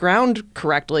hit the ground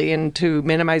correctly and to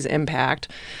minimize impact.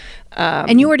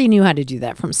 And you already knew how to do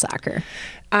that from soccer.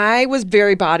 I was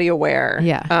very body aware.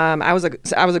 Yeah. I was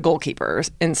a goalkeeper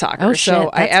in soccer. Oh, shit. So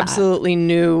I That's hot. absolutely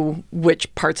knew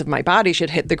which parts of my body should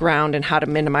hit the ground and how to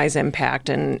minimize impact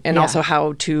and also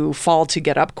how to fall to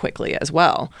get up quickly as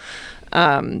well.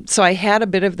 So I had a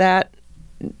bit of that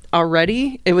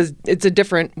already. It's a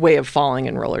different way of falling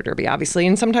in roller derby, obviously.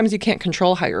 And sometimes you can't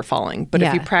control how you're falling. But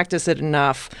if you practice it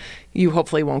enough, you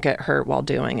hopefully won't get hurt while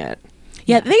doing it.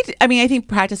 Yeah, I think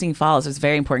practicing falls is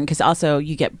very important because also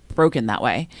you get broken that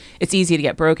way. It's easy to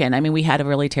get broken. I mean, we had a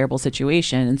really terrible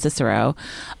situation in Cicero.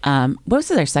 What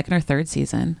was it, their second or third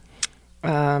season?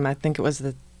 I think it was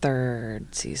the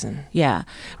third season. Yeah.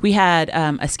 We had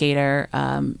a skater,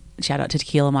 shout out to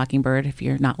Tequila Mockingbird if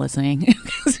you're not listening.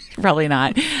 Probably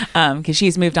not, because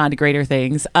she's moved on to greater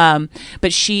things.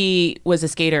 But she was a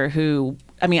skater who,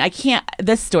 I mean,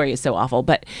 this story is so awful,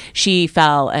 but she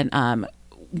fell and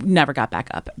never got back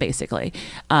up, basically.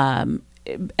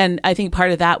 And I think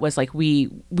part of that was like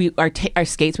our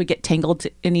skates would get tangled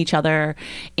in each other,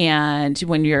 and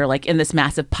when you're like in this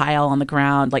massive pile on the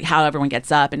ground, like how everyone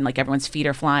gets up and like everyone's feet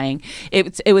are flying,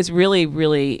 it was really,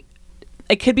 really,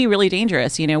 it could be really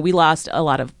dangerous. You know, we lost a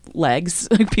lot of legs.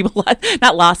 People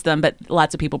not lost them, but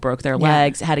lots of people broke their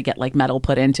legs, had to get like metal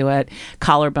put into it.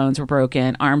 Collarbones were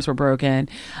broken, arms were broken.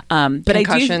 But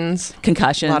concussions.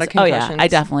 Concussions. A lot of Oh concussions. yeah, I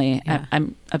definitely,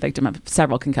 I'm a victim of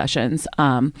several concussions.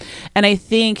 And I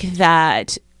think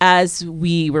that as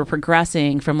we were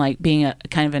progressing from like being a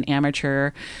kind of an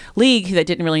amateur league that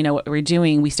didn't really know what we were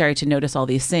doing, we started to notice all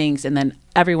these things. And then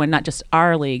everyone, not just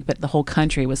our league, but the whole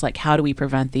country was like, how do we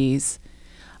prevent these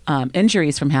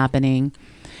injuries from happening?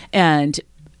 And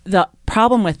the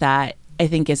problem with that, I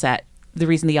think, is that the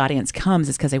reason the audience comes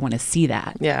is because they want to see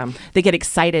that. Yeah. They get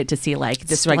excited to see like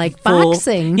this like full,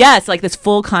 boxing. Yes, like this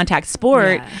full contact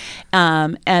sport.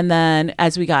 Yeah. And then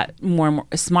as we got more and more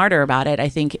smarter about it, I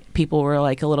think people were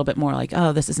like a little bit more like,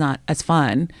 oh, this is not as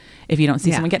fun if you don't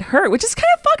see someone get hurt, which is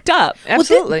kind of fucked up.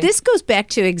 Absolutely. Well, this goes back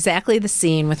to exactly the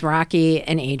scene with Rocky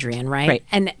and Adrienne, right? Right.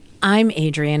 And I'm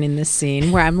Adrienne in this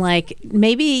scene where I'm like,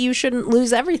 maybe you shouldn't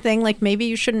lose everything. Like, maybe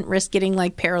you shouldn't risk getting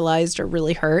like paralyzed or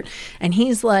really hurt. And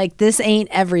he's like, this ain't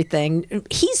everything.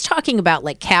 He's talking about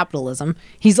like capitalism.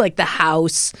 He's like the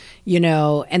house, you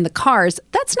know, and the cars.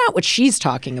 That's not what she's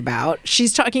talking about.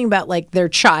 She's talking about like their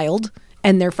child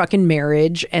and their fucking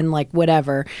marriage and like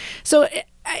whatever. So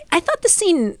I thought the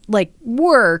scene like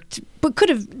worked, but could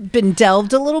have been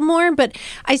delved a little more. But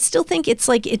I still think it's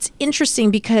like, it's interesting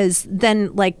because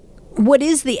then like, what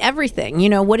is the everything? You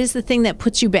know, what is the thing that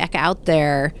puts you back out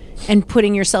there and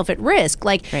putting yourself at risk?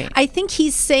 Like, I think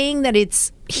he's saying that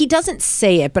he doesn't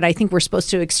say it, but I think we're supposed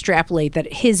to extrapolate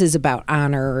that his is about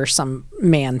honor or some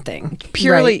man thing.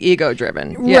 Purely right? ego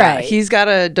driven. Yeah. Right. He's got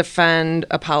to defend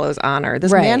Apollo's honor.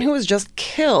 This man who was just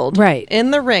killed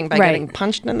in the ring by getting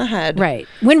punched in the head. Right.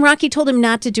 When Rocky told him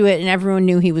not to do it and everyone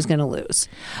knew he was going to lose.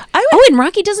 And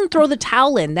Rocky doesn't throw the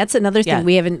towel in. That's another thing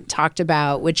we haven't talked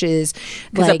about, which is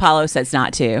because like, Apollo says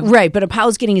not to. Right. But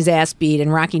Apollo's getting his ass beat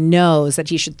and Rocky knows that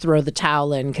he should throw the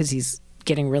towel in because he's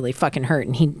getting really fucking hurt,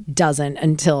 and he doesn't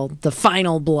until the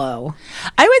final blow.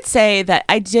 I would say that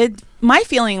my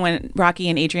feeling when Rocky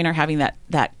and Adrienne are having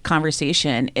that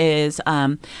conversation is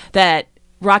that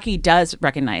Rocky does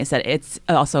recognize that it's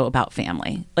also about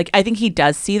family. Like, I think he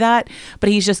does see that, but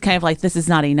he's just kind of like, this is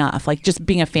not enough. Like, just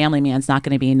being a family man's not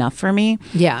going to be enough for me.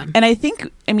 Yeah. And I think,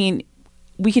 I mean,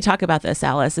 we could talk about this,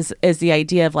 Alice, is the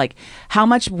idea of like how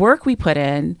much work we put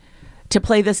in to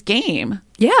play this game.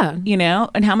 Yeah. You know,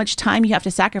 and how much time you have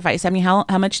to sacrifice. I mean, how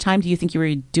much time do you think you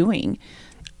were doing?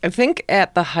 I think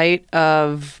at the height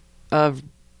of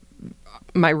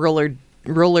my roller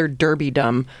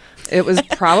derbydom, it was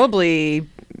probably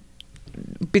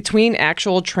between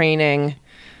actual training,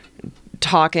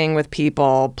 talking with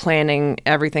people, planning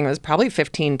everything, it was probably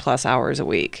 15 plus hours a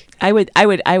week. I would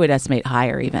estimate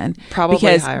higher even.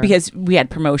 Probably higher. Because we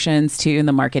had promotions too and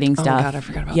the marketing stuff. Oh God, I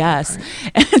forgot about yes.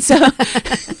 that part. And so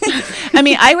I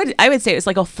mean, I would say it was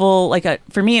like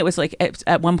for me it was like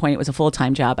at one point it was a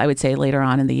full-time job. I would say later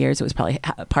on in the years it was probably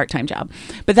a part-time job.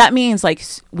 But that means like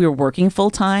we were working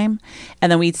full-time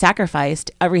and then we'd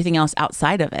sacrificed everything else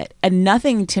outside of it. And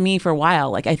nothing to me for a while,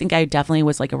 like I think I definitely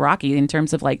was like a Rocky in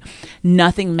terms of like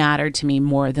nothing mattered to me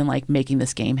more than like making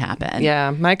this game happen. Yeah,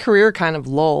 my career kind of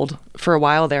lulled for a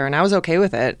while there, and I was okay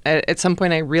with it. At some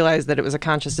point, I realized that it was a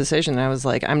conscious decision. I was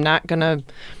like, I'm not going to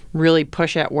really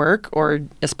push at work or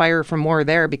aspire for more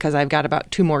there because I've got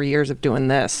about 2 more years of doing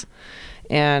this.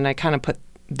 And I kind of put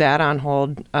that on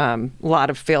hold. A lot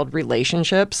of failed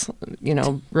relationships,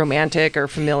 romantic or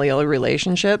familial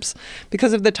relationships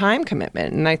because of the time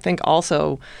commitment. And I think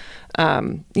also,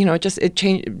 it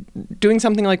changed. Doing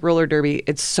something like roller derby,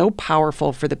 it's so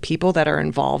powerful for the people that are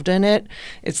involved in it.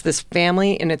 It's this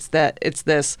family, and it's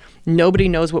this nobody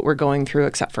knows what we're going through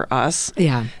except for us.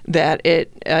 Yeah, that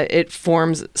it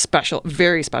forms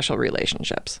very special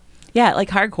relationships. Yeah, like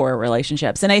hardcore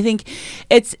relationships, and I think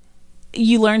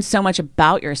you learn so much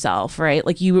about yourself, right?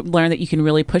 Like you learn that you can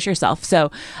really push yourself. So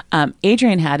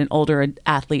Adrienne had an older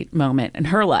athlete moment in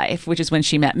her life, which is when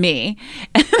she met me.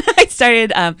 And I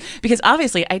started, because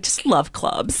obviously I just love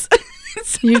clubs.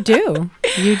 You do.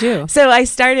 So I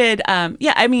started,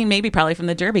 maybe probably from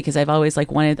the derby, because I've always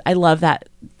I love that,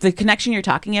 the connection you're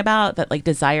talking about, that like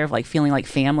desire of like feeling like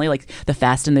family, like the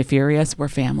Fast and the Furious, we're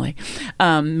family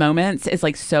moments is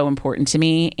like so important to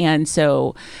me. And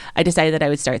so I decided that I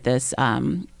would start this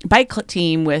bike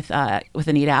team with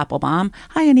Anita Applebaum.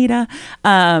 Hi, Anita.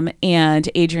 And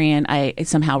Adrienne, I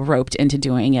somehow roped into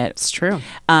doing it. It's true.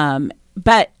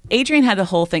 But Adrienne had the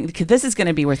whole thing, because this is going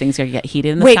to be where things are going to get heated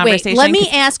in this conversation. Let me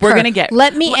ask her. We're going to get.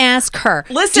 Let me ask her.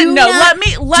 Listen, let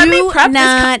me prep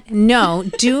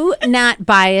this. Do not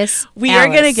bias. We Alice. are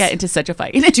going to get into such a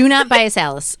fight. Do not bias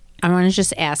Alice. I want to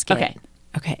just ask it.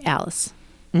 Okay, Alice.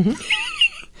 Mm-hmm.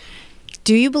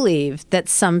 Do you believe that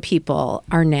some people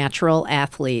are natural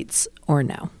athletes or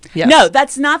no? Yes. No,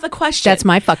 that's not the question. That's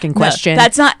my fucking question. No,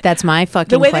 that's not. That's my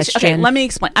fucking question. Okay, let me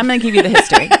explain. I'm going to give you the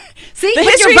history. See,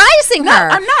 but you're biasing her.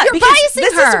 No, I'm not. You're biasing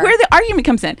this her. This is where the argument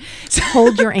comes in. So,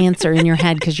 hold your answer in your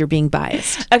head because you're being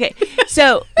biased. Okay,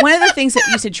 so one of the things that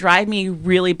used to drive me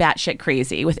really batshit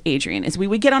crazy with Adrienne is we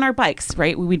would get on our bikes,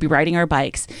 right? We would be riding our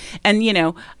bikes. And,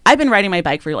 I've been riding my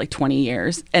bike for like 20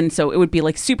 years. And so it would be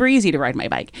like super easy to ride my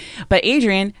bike. But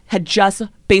Adrienne had just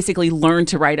basically learned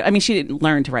to ride. I mean, she didn't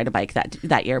learn to ride a bike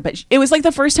that year, but it was like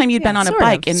the first time you'd been on a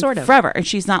bike in forever. And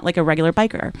she's not like a regular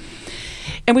biker.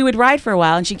 And we would ride for a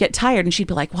while, and she'd get tired, and she'd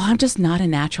be like, well, I'm just not a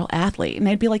natural athlete. And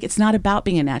I'd be like, it's not about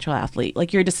being a natural athlete.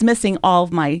 Like, you're dismissing all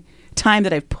of my time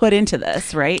that I've put into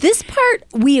this, right? This part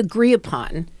we agree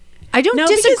upon. I don't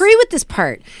disagree with this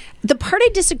part. The part I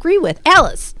disagree with,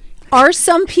 Alice, are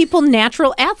some people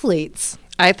natural athletes?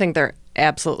 I think there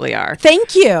absolutely are.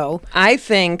 Thank you. I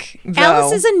think, though,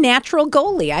 Alice is a natural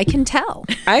goalie. I can tell.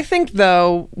 I think,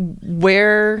 though,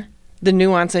 where the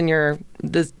nuance in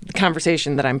the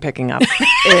conversation that I'm picking up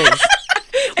is.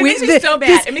 It makes me so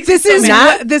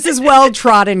bad. This is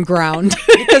well-trodden ground.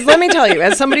 Because let me tell you,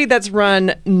 as somebody that's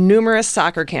run numerous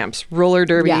soccer camps, roller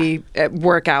derby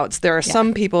workouts, there are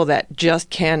some people that just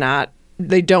cannot,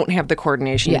 they don't have the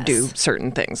coordination to do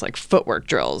certain things like footwork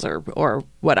drills or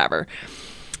whatever.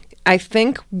 I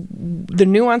think the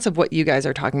nuance of what you guys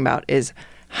are talking about is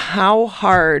how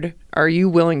hard are you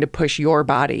willing to push your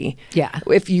body? Yeah.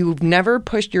 If you've never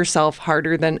pushed yourself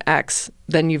harder than X,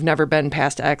 then you've never been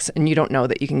past X, and you don't know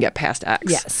that you can get past X.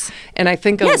 Yes. And I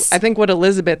think what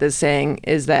Elizabeth is saying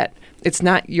is that it's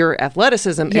not your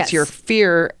athleticism, it's your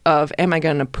fear of, am I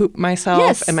going to poop myself?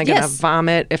 Yes. Am I going to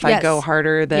vomit if I go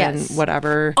harder than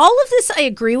whatever? All of this I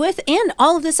agree with, and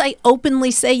all of this I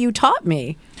openly say you taught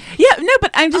me. Yeah, no,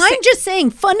 but I'm just saying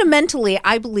fundamentally,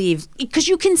 I believe, because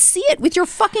you can see it with your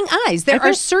fucking eyes. There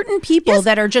are certain people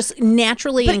that are just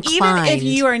naturally inclined. Even if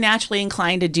you are naturally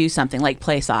inclined to do something like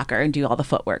play soccer and do all the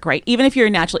footwork, right? Even if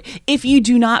if you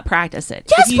do not practice it.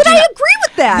 Yes, but I agree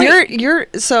with that.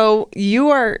 You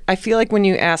are, I feel like when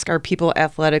you ask, are people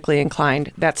athletically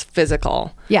inclined, that's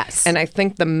physical. Yes. And I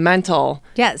think the mental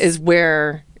is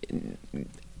where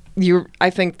I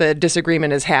think the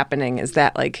disagreement is happening, is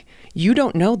that like, you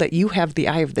don't know that you have the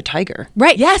eye of the tiger.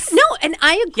 Right. Yes. No, and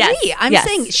I agree. Yes. I'm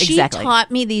saying she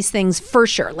taught me these things for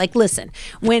sure. Like, listen,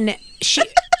 when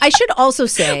I should also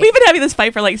say, we've been having this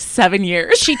fight for like 7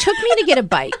 years. She took me to get a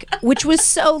bike, which was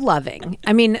so loving.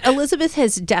 I mean, Elizabeth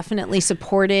has definitely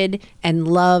supported and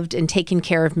loved and taken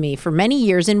care of me for many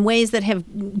years in ways that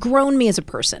have grown me as a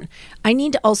person. I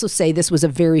need to also say this was a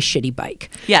very shitty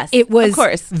bike. Yes, it was, of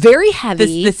course, very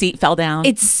heavy. The seat fell down.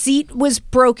 Its seat was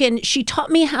broken. She taught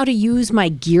me how to use my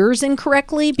gears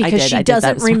incorrectly because she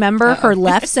doesn't remember her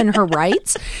lefts and her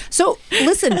rights. So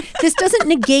listen, this doesn't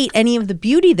negate any of the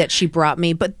beauty that she brought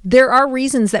me, but there are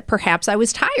reasons that perhaps I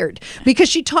was tired because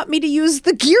she taught me to use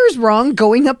the gears wrong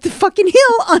going up the fucking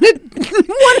hill on a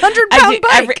 100-pound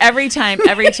bike. Every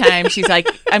time she's like,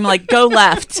 I'm like, go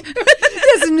left.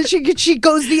 Yes, and she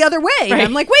goes the other way. Right. And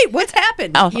I'm like, wait, what's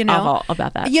happened? All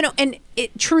about that. And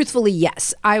truthfully,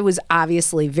 yes. I was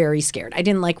obviously very scared. I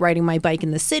didn't like riding my bike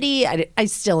in the city. I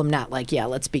still am not like,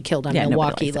 let's be killed on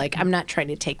Milwaukee. Like, I'm not trying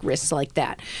to take risks like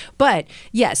that. But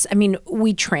yes, I mean,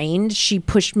 we trained. She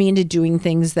pushed me into doing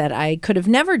things that I could have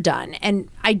never done. And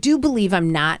I do believe I'm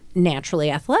not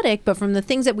naturally athletic, but from the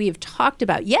things that we have talked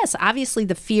about, yes, obviously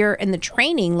the fear and the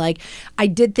training, like I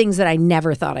did things that I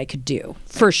never thought I could do,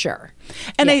 for sure.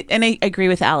 And I agree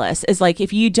with Alice. Is like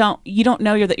if you don't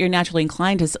know that you're naturally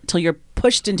inclined until you're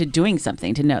pushed into doing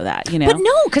something to know that, But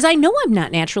no, because I know I'm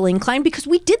not naturally inclined because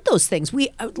we did those things. We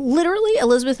literally,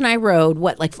 Elizabeth and I rode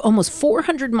almost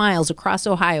 400 miles across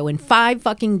Ohio in 5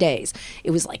 fucking days.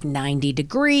 It was like 90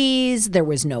 degrees. There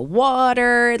was no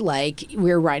water. Like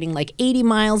we were riding like 80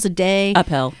 miles a day.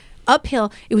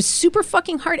 Uphill. It was super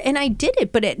fucking hard. And I did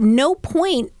it. But at no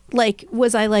point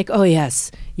was I like, oh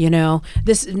yes,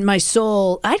 this is my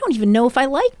soul. I don't even know if I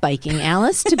like biking,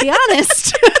 Alice, to be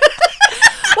honest.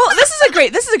 Well, this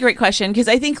is a great question because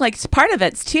I think like part of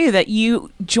it's too that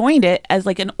you joined it as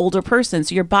like an older person,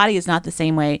 so your body is not the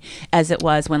same way as it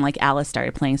was when like Alice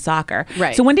started playing soccer.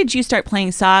 Right. So when did you start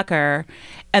playing soccer,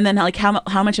 and then like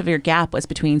how much of your gap was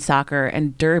between soccer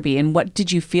and derby, and what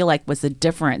did you feel like was the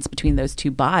difference between those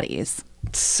two bodies?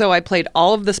 So I played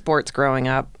all of the sports growing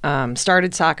up.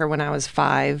 Started soccer when I was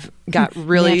 5. Got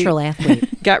really natural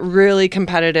athlete. Got really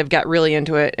competitive. Got really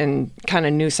into it, and kind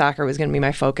of knew soccer was going to be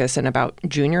my focus. And about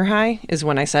junior high is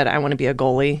when I said I want to be a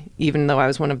goalie. Even though I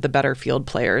was one of the better field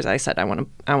players, I said I want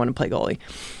to play goalie.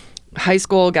 High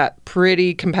school got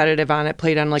pretty competitive on it.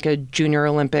 Played on like a junior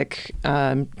Olympic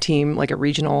team, like a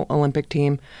regional Olympic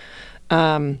team.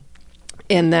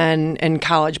 And then in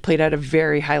college, played at a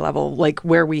very high level, like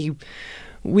where we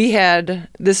had,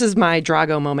 this is my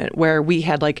Drago moment, where we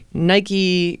had like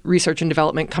Nike research and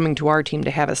development coming to our team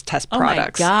to have us test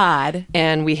products. Oh my God.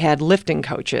 And we had lifting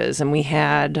coaches, and we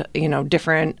had,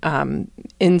 different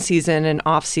in-season and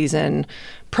off-season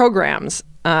programs.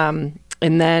 And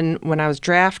then when I was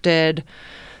drafted,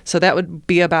 so that would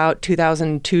be about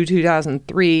 2002,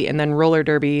 2003, and then roller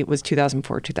derby was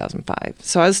 2004, 2005.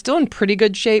 So I was still in pretty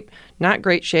good shape, not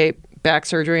great shape, back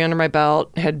surgery under my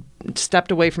belt, had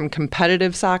stepped away from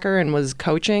competitive soccer and was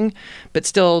coaching, but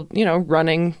still,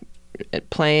 running,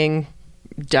 playing,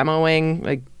 demoing,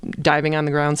 like diving on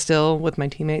the ground still with my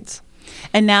teammates.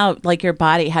 And now, like your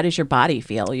body, how does your body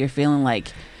feel? You're feeling like...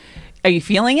 Are you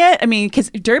feeling it? I mean, because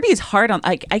derby is hard on,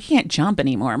 I can't jump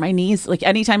anymore. My knees, like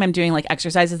anytime I'm doing like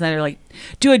exercises that are like,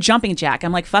 do a jumping jack.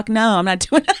 I'm like, fuck no, I'm not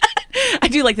doing that. I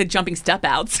do like the jumping step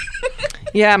outs.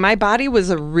 Yeah, my body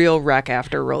was a real wreck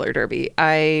after roller derby.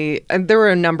 There were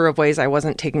a number of ways I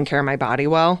wasn't taking care of my body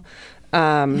well.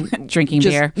 Drinking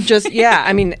beer.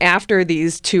 I mean, after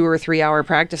these 2 or 3 hour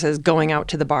practices, going out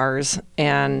to the bars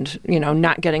and,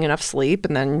 not getting enough sleep,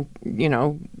 and then,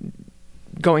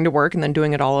 going to work and then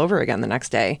doing it all over again the next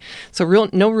day. So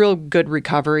no real good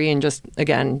recovery, and just,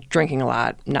 again, drinking a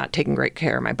lot, not taking great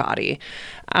care of my body.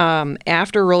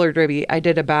 After roller derby, I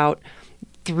did about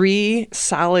 3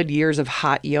 solid years of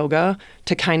hot yoga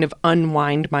to kind of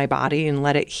unwind my body and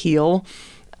let it heal.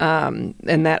 And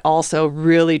that also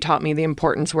really taught me the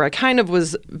importance, where I kind of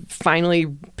was finally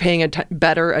paying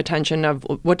better attention of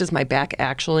what does my back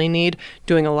actually need,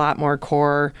 doing a lot more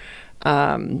core,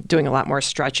 doing a lot more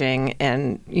stretching.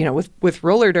 And, with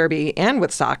roller derby and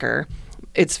with soccer,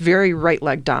 it's very right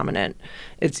leg dominant.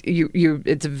 It's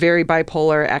it's very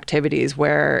bipolar activities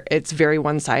where it's very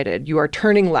one-sided. You are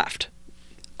turning left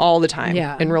all the time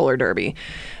in roller derby.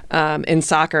 In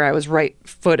soccer, I was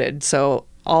right-footed, so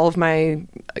all of my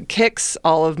kicks,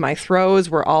 all of my throws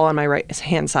were all on my right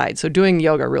hand side. So doing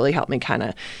yoga really helped me kind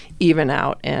of even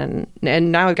out. And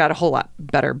now I've got a whole lot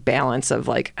better balance of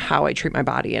like how I treat my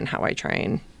body and how I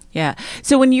train. Yeah.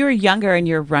 So when you were younger and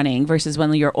you're running versus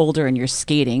when you're older and you're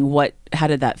skating, how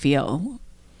did that feel?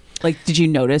 Like, did you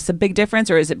notice a big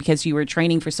difference, or is it because you were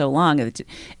training for so long that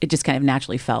it just kind of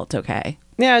naturally felt okay?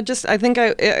 Yeah, I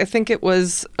think it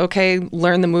was okay,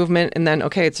 learn the movement, and then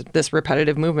okay, it's this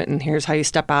repetitive movement, and here's how you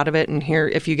step out of it, and here,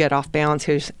 if you get off balance,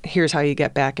 here's how you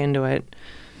get back into it.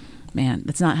 Man,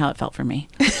 that's not how it felt for me.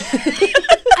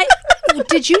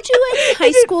 Did you do any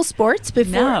high school sports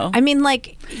before? No. I mean,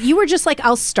 like, you were just like,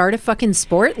 I'll start a fucking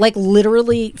sport, like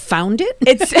literally found it?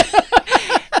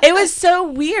 It was so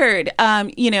weird.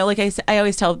 Like I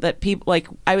always tell that people, like,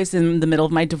 I was in the middle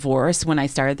of my divorce when I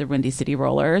started the Windy City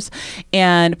Rollers.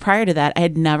 And prior to that, I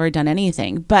had never done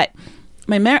anything. But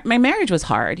my marriage was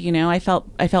hard. I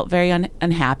felt very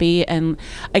unhappy, and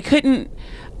I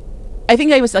I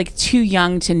think I was like too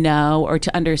young to know or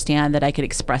to understand that I could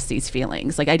express these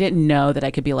feelings. Like I didn't know that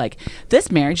I could be like, this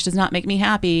marriage does not make me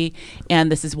happy, and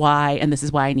this is why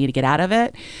I need to get out of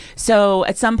it. So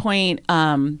at some point,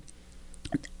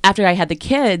 after I had the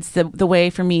kids, the way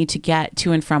for me to get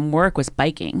to and from work was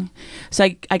biking. So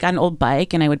I got an old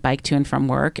bike, and I would bike to and from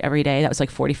work every day. That was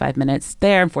like 45 minutes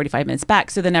there and 45 minutes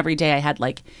back. So then every day I had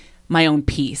like my own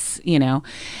piece, you know.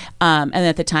 And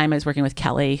at the time I was working with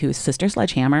Kelly, who's Sister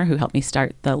Sledgehammer, who helped me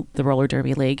start the roller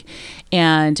derby league.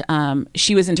 And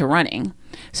she was into running.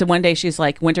 So one day she's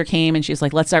like, winter came and she's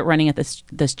like, let's start running at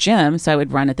this gym. So I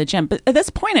would run at the gym. But at this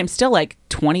point, I'm still like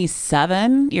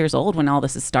 27 years old when all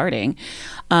this is starting.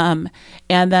 And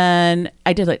then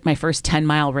I did like my first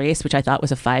 10-mile race, which I thought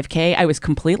was a 5K. I was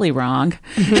completely wrong.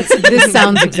 This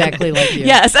sounds exactly like you.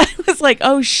 Yes. I was like,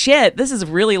 oh shit, this is a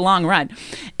really long run.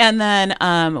 And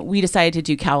then we decided to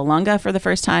do Cowabunga for the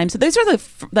first time. So those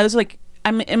are like,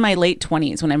 I'm in my late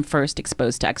 20s when I'm first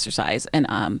exposed to exercise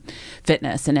and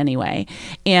fitness in any way.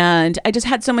 And I just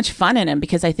had so much fun in it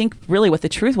because I think really what the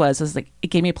truth was like it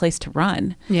gave me a place to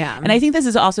run. Yeah. And I think this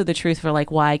is also the truth for like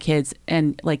why kids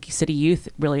and like city youth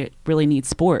really, really need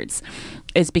sports,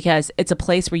 is because it's a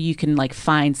place where you can like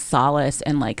find solace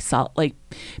and like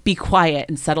be quiet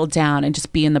and settle down and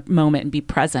just be in the moment and be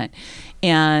present.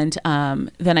 And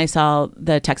then I saw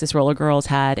the Texas Roller Girls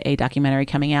had a documentary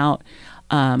coming out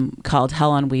called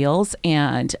Hell on Wheels,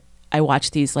 and I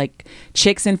watched these like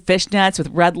chicks in fishnets with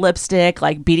red lipstick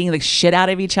like beating the shit out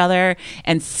of each other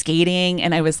and skating,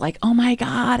 and I was like, oh my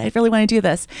god, I really want to do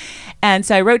this. And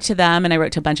so I wrote to them, and I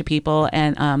wrote to a bunch of people,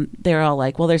 and they were all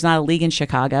like, well, there's not a league in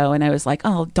Chicago. And I was like,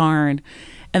 oh darn.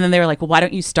 And then they were like, well, why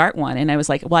don't you start one? And I was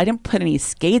like, well, I didn't put any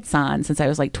skates on since I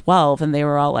was like 12. And they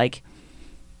were all like,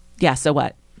 yeah, so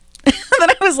what? And then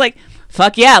I was like,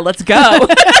 fuck yeah, let's go.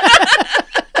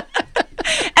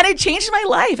 And it changed my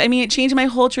life. I mean, it changed my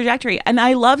whole trajectory. And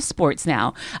I love sports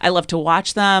now. I love to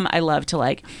watch them. I love to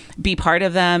like be part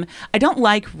of them. I don't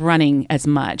like running as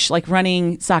much. Like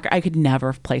running, soccer, I could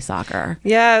never play soccer.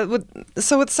 Yeah.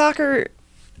 So with soccer,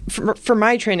 for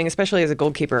my training, especially as a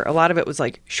goalkeeper, a lot of it was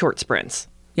like short sprints.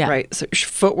 Yeah. Right. So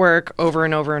footwork over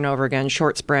and over and over again,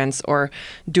 short sprints, or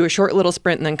do a short little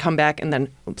sprint and then come back and then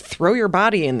throw your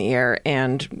body in the air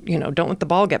and, don't let the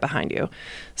ball get behind you.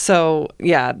 So,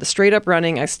 yeah, the straight up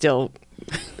running,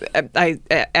 I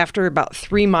after about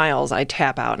 3 miles, I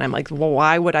tap out and I'm like, well,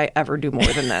 why would I ever do more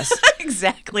than this?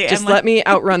 Exactly. Just let me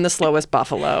outrun the slowest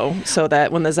buffalo so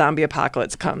that when the zombie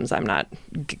apocalypse comes, I'm not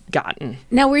gotten.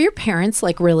 Now, were your parents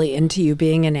like really into you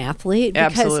being an athlete?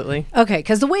 Absolutely. Okay,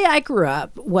 because the way I grew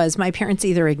up was my parents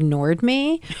either ignored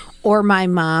me or my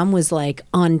mom was like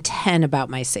on 10 about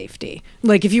my safety.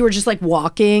 Like if you were just like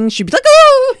walking, she'd be like,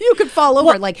 oh, you could fall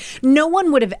over. Like no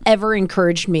one would have ever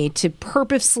encouraged me to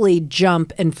purposefully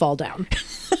jump and fall down.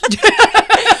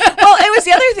 Well, it was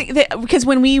the other thing because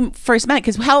when we first met,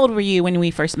 because how old were you when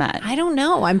we first met? I don't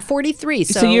know. I'm 43.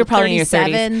 So you were probably in your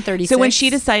 37, 30s. 36. So when she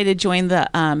decided to join the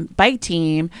bike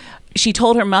team, she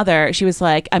told her mother, she was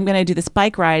like, I'm going to do this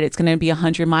bike ride. It's going to be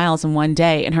 100 miles in one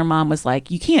day. And her mom was like,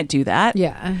 you can't do that.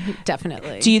 Yeah,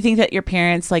 definitely. Do you think that your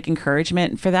parents' like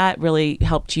encouragement for that really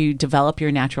helped you develop your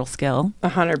natural skill?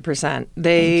 100%.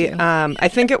 They, I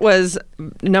think it was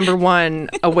number one,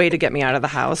 a way to get me out of the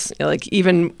house. Like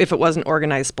even if it wasn't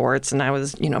organized sports and I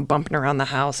was, bumping around the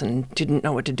house and didn't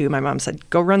know what to do, my mom said,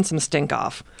 go run some stink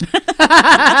off.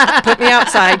 Put me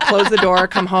outside, close the door,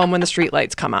 come home when the street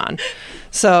lights come on.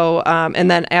 So, and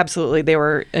then absolutely, they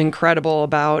were incredible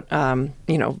about,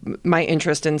 my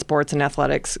interest in sports and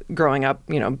athletics growing up,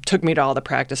 took me to all the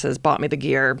practices, bought me the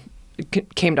gear,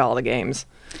 came to all the games.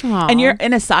 Aww. And you're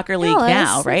in a soccer league Alice,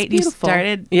 now, right? You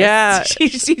started. Yeah. She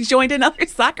joined another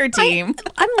soccer team.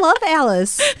 I love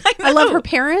Alice. I love her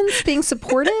parents being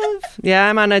supportive. Yeah,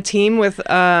 I'm on a team with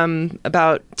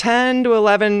about 10 to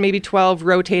 11, maybe 12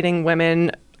 rotating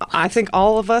women. I think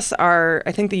all of us are,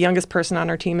 I think the youngest person on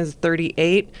our team is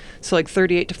 38. So like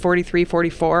 38 to 43,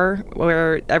 44,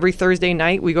 where every Thursday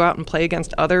night we go out and play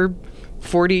against other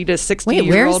 40 to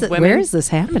 60-year-old women. Where is this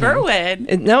happening?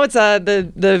 Berwyn. No, it's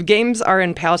the games are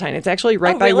in Palatine. It's actually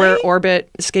right by where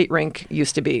Orbit skate rink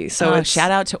used to be. So it's,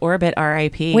 shout out to Orbit,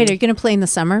 R.I.P. Wait, are you going to play in the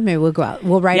summer? Maybe we'll go out.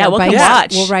 We'll ride Yeah, our we'll bikes. come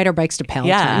watch. We'll ride our bikes to Palatine.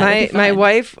 Yeah. my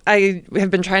wife, I have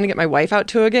been trying to get my wife out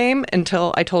to a game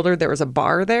until I told her there was a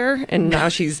bar there, and now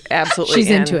she's absolutely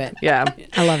She's into it. Yeah.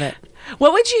 I love it.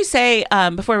 What would you say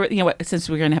before since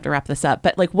we're going to have to wrap this up?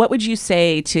 But like, what would you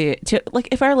say to like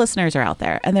if our listeners are out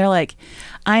there and they're like,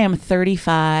 I am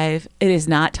 35. It is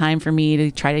not time for me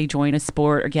to try to join a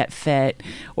sport or get fit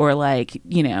or like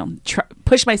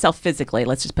push myself physically.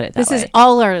 Let's just put it that way. This is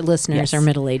all our listeners Yes. are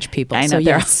middle-aged people. I know So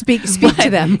they're- yeah, speak to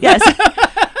them. Yes.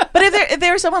 But if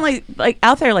there's someone like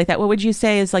out there like that, what would you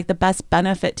say is like the best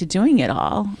benefit to doing it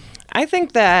all? I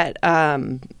think that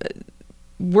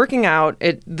working out,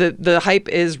 the hype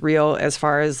is real as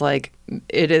far as like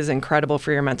it is incredible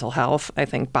for your mental health. I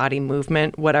think body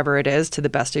movement, whatever it is, to the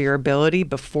best of your ability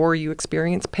before you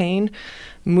experience pain,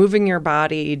 moving your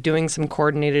body, doing some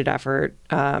coordinated effort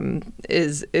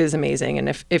is amazing.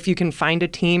 And if you can find a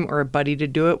team or a buddy to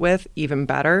do it with, even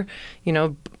better.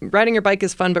 Riding your bike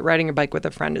is fun, but riding your bike with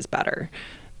a friend is better.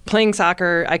 Playing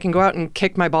soccer, I can go out and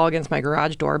kick my ball against my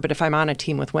garage door, but if I'm on a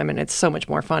team with women, it's so much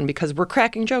more fun because we're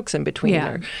cracking jokes in between.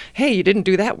 Yeah. Or, hey, you didn't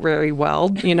do that very well,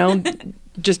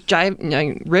 just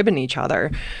ribbing each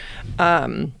other.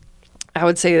 I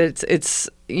would say that it's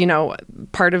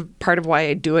part of why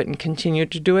I do it and continue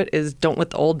to do it is don't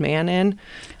let the old man in.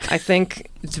 I think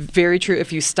it's very true.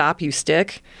 If you stop, you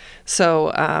stick.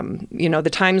 So, the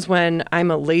times when I'm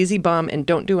a lazy bum and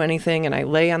don't do anything and I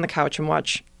lay on the couch and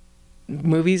watch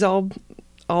movies all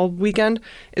weekend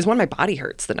is when my body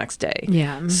hurts the next day.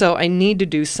 Yeah. So I need to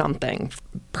do something.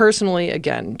 Personally,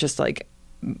 again, just like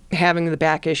having the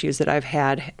back issues that I've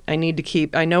had, I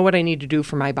know what I need to do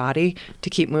for my body to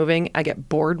keep moving. I get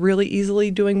bored really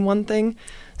easily doing one thing.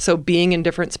 So being in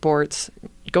different sports,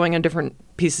 going on different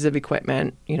pieces of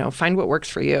equipment, find what works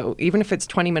for you, even if it's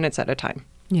 20 minutes at a time.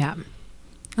 Yeah.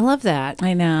 I love that.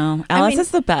 I know. Alice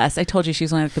is the best. I told you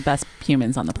she's one of the best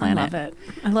humans on the planet.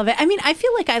 I love it. I mean, I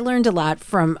feel like I learned a lot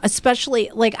from, especially,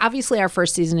 like, obviously our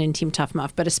first season in Team Tough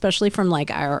Muff, but especially from,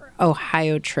 like, our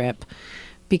Ohio trip.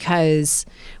 Because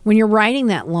when you're riding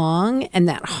that long and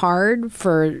that hard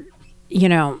for,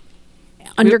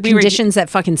 under conditions that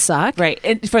fucking suck. Right.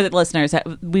 And for the listeners,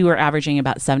 we were averaging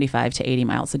about 75 to 80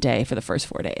 miles a day for the first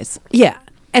 4 days. Yeah.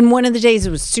 And one of the days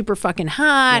it was super fucking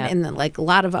hot Yeah. and then like a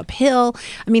lot of uphill.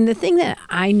 I mean, the thing that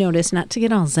I noticed, not to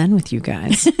get all zen with you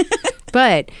guys,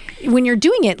 but when you're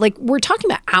doing it, like we're talking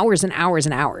about hours and hours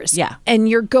and hours. Yeah. And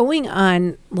you're going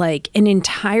on like an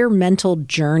entire mental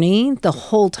journey the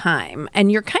whole time.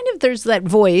 And you're kind of, there's that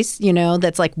voice,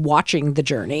 that's like watching the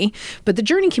journey, but the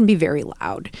journey can be very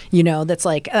loud, that's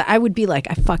like, I would be like,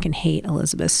 I fucking hate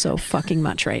Elizabeth so fucking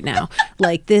much right now.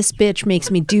 Like this bitch makes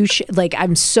me do shit. Like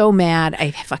I'm so mad.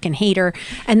 I fucking hate her.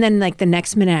 And then like the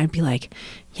next minute I'd be like,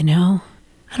 I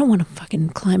don't want to fucking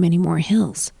climb any more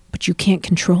hills. But you can't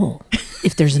control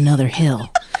if there's another hill.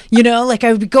 Like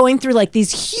I would be going through like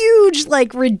these huge,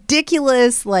 like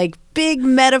ridiculous, like big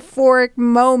metaphoric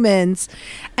moments.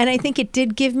 And I think it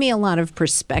did give me a lot of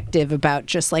perspective about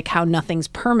just like how nothing's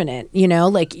permanent,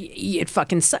 like it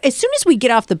fucking as soon as we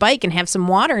get off the bike and have some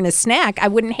water and a snack, I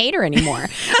wouldn't hate her anymore.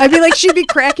 I'd be like, she'd be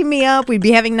cracking me up. We'd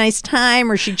be having a nice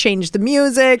time, or she'd change the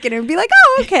music and it would be like,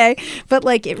 oh, okay. But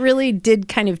like, it really did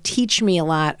kind of teach me a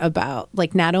lot about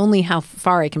like not only how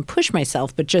far I can push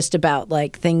myself, but just about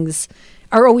like things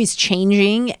are always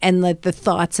changing, and that the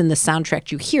thoughts and the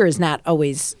soundtrack you hear is not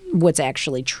always what's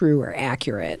actually true or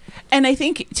accurate. And I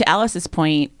think to Alice's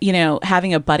point,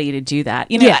 having a buddy to do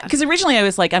that, Yeah. because originally I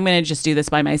was like, I'm going to just do this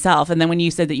by myself. And then when you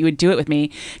said that you would do it with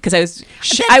me, because I was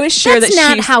sure that's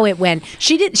that not how it went.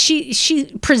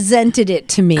 She presented it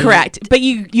to me. Correct. But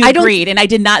you agreed, and I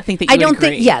did not think that you I don't would agree.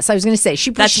 think, yes, I was going to say,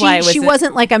 she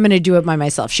wasn't like, I'm going to do it by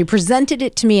myself. She presented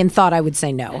it to me and thought I would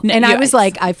say no. And I was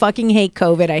like, I fucking hate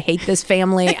COVID. I hate this family.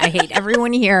 I hate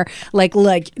everyone here. Like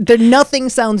nothing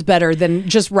sounds better than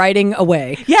just riding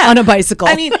away on a bicycle.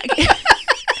 I mean,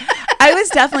 I was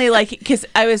definitely like, because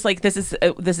I was like, this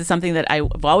is something that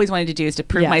I've always wanted to do, is to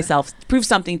prove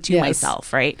something to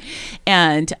myself, right?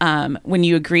 And when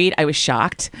you agreed, I was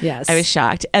shocked. Yes, I was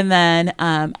shocked, and then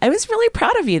I was really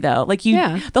proud of you, though. Like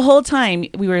the whole time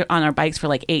we were on our bikes for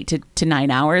like 8 to 9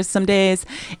 hours some days,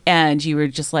 and you were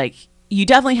just like. You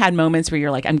definitely had moments where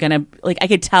you're like, I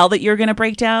could tell that you're going to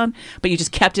break down, but you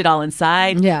just kept it all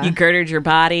inside. Yeah. You girded your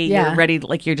body. Yeah. You're ready.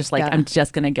 Like, you're just like, I'm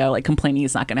just going to go. Like, complaining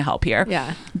is not going to help here.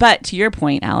 Yeah. But to your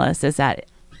point, Alice, is that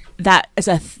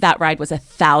ride was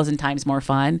 1,000 times more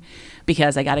fun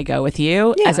because I got to go with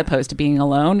you as opposed to being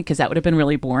alone, because that would have been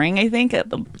really boring, I think, at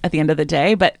the end of the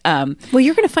day. But well,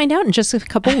 you're going to find out in just a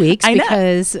couple weeks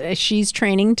because she's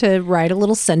training to ride a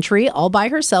little century all by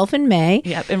herself in May.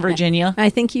 Yep, in Virginia. I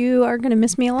think you are going to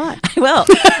miss me a lot. I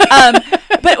will.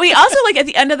 But we also, like, at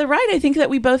the end of the ride, I think that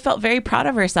we both felt very proud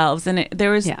of ourselves. And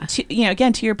there was,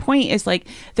 again, to your point, is like,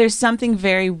 there's something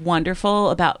very wonderful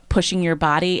about pushing your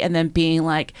body and then being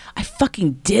like, I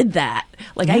fucking did that.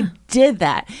 Like, I did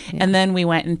that. Yeah. And then we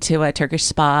went into a Turkish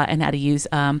spa and had to use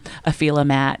a Fila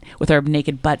mat with our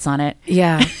naked butts on it.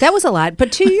 Yeah, that was a lot.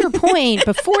 But to your point,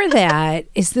 before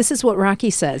that, this is what Rocky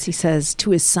says. He says to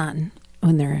his son,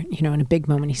 when they're, in a big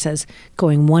moment, he says,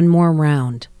 going one more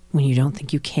round when you don't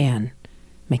think you can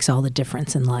makes all the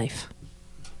difference in life.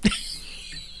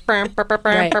 Right.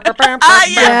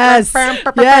 Yes.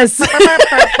 Yes.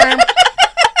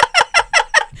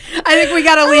 I think we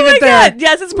got to leave it there. God.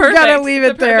 Yes, it's perfect. We got to leave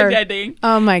it there. Perfect ending.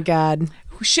 Oh, my God.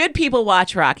 Should people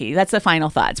watch Rocky? That's the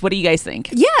final thoughts. What do you guys think?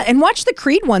 Yeah, and watch the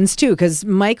Creed ones too, because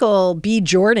Michael B.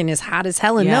 Jordan is hot as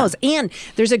hell in those. And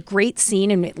there's a great scene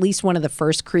in at least one of the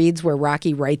first Creeds where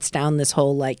Rocky writes down this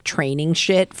whole like training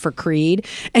shit for Creed,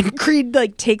 and Creed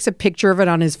like takes a picture of it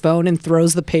on his phone and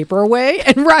throws the paper away,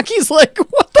 and Rocky's like,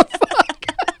 "What the fuck?"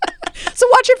 So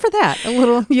watch it for that. A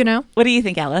little, What do you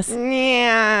think, Alice?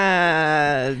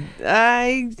 Yeah,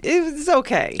 it was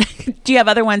okay. Do you have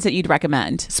other ones that you'd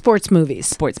recommend? Sports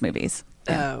movies.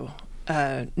 Oh,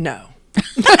 no.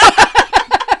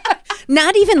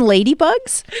 Not even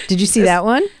Ladybugs? Did you see that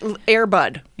one? Air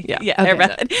Bud. Yeah.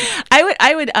 Okay.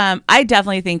 I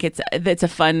definitely think it's a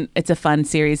fun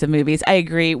series of movies. I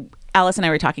agree. Alice and I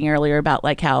were talking earlier about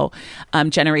like how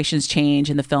generations change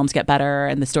and the films get better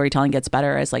and the storytelling gets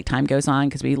better as like time goes on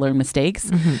because we learn mistakes.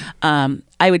 Mm-hmm.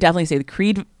 I would definitely say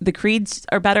the Creeds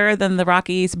are better than the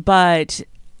Rockies, but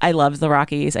I love the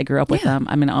Rockies. I grew up with them.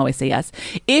 I'm going to always say yes.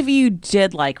 If you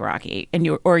did like Rocky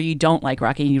or you don't like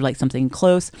Rocky and you like something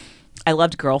close, I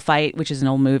loved Girl Fight, which is an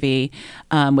old movie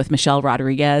with Michelle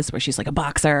Rodriguez where she's like a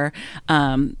boxer.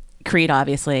 Creed,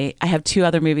 obviously. I have two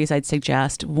other movies I'd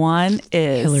suggest. One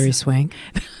is Hilary Swank.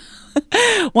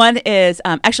 One is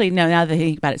actually no. Now that I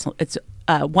think about it, it's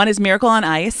one is Miracle on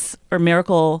Ice or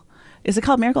Miracle. Is it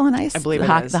called Miracle on Ice? I believe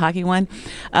the hockey one,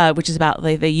 which is about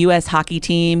the U.S. hockey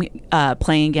team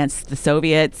playing against the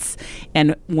Soviets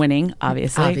and winning,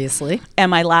 obviously. And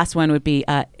my last one would be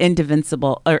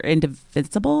Indivisible.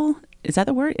 Is that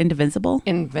the word? Invincible.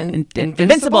 Which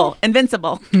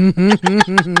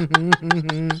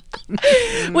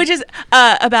is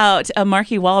about Mark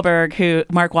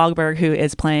Wahlberg, who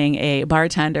is playing a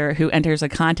bartender who enters a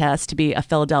contest to be a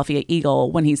Philadelphia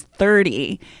Eagle when he's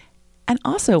 30 and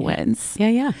also wins.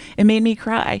 Yeah. It made me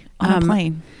cry on a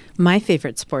plane. My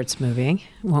favorite sports movie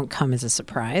won't come as a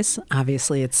surprise.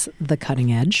 Obviously, it's The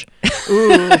Cutting Edge.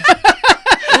 Ooh.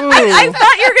 I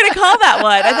thought you were going to call that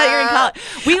one. I thought you were going to call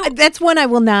it. That's one I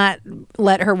will not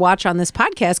let her watch on this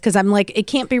podcast because I'm like, it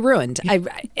can't be ruined.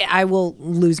 I will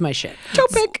lose my shit.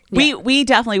 Topic. Yeah. We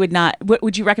definitely would not.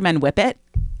 Would you recommend Whip It,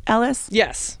 Alice?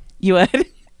 Yes. You would?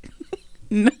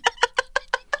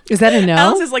 Is that a no?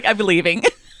 Alice is like, I'm leaving.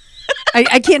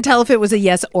 I can't tell if it was a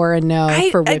yes or a no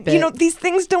for Whip It. These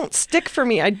things don't stick for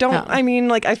me. I don't. I mean,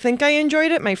 like, I think I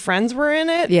enjoyed it. My friends were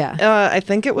in it. Yeah. I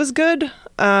think it was good.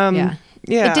 Yeah.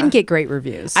 It didn't get great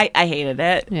reviews. I hated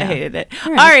it. Yeah. I hated it.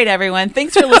 All right, everyone.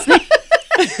 Thanks for listening.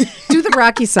 Do the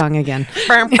Rocky song again.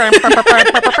 No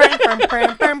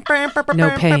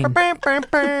pain.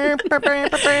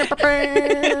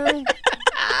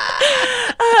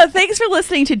 Thanks for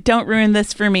listening to Don't Ruin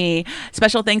This For Me.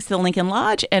 Special thanks to the Lincoln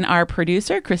Lodge and our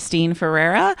producer, Christine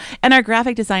Ferreira, and our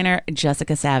graphic designer,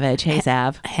 Jessica Savage. Hey,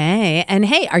 Sav. Hey. And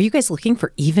hey, are you guys looking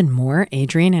for even more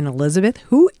Adrienne and Elizabeth?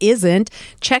 Who isn't?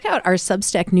 Check out our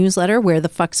Substack newsletter, Where the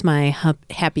Fuck's My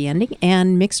Happy Ending,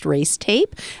 and Mixed Race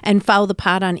Tape. And follow the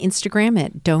pod on Instagram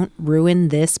at Don't Ruin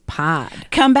This Pod.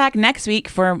 Come back next week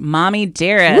for Mommy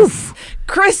Dearest. Oof.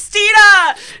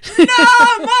 Christina!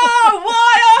 No more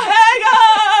wire hangers!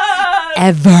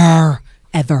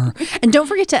 Ever. And don't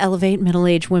forget to elevate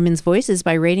middle-aged women's voices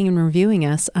by rating and reviewing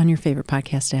us on your favorite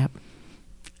podcast app.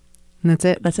 And that's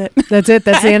it. That's it.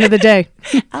 That's the end of the day.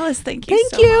 Alice, thank you.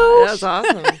 Thank you. That was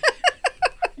awesome.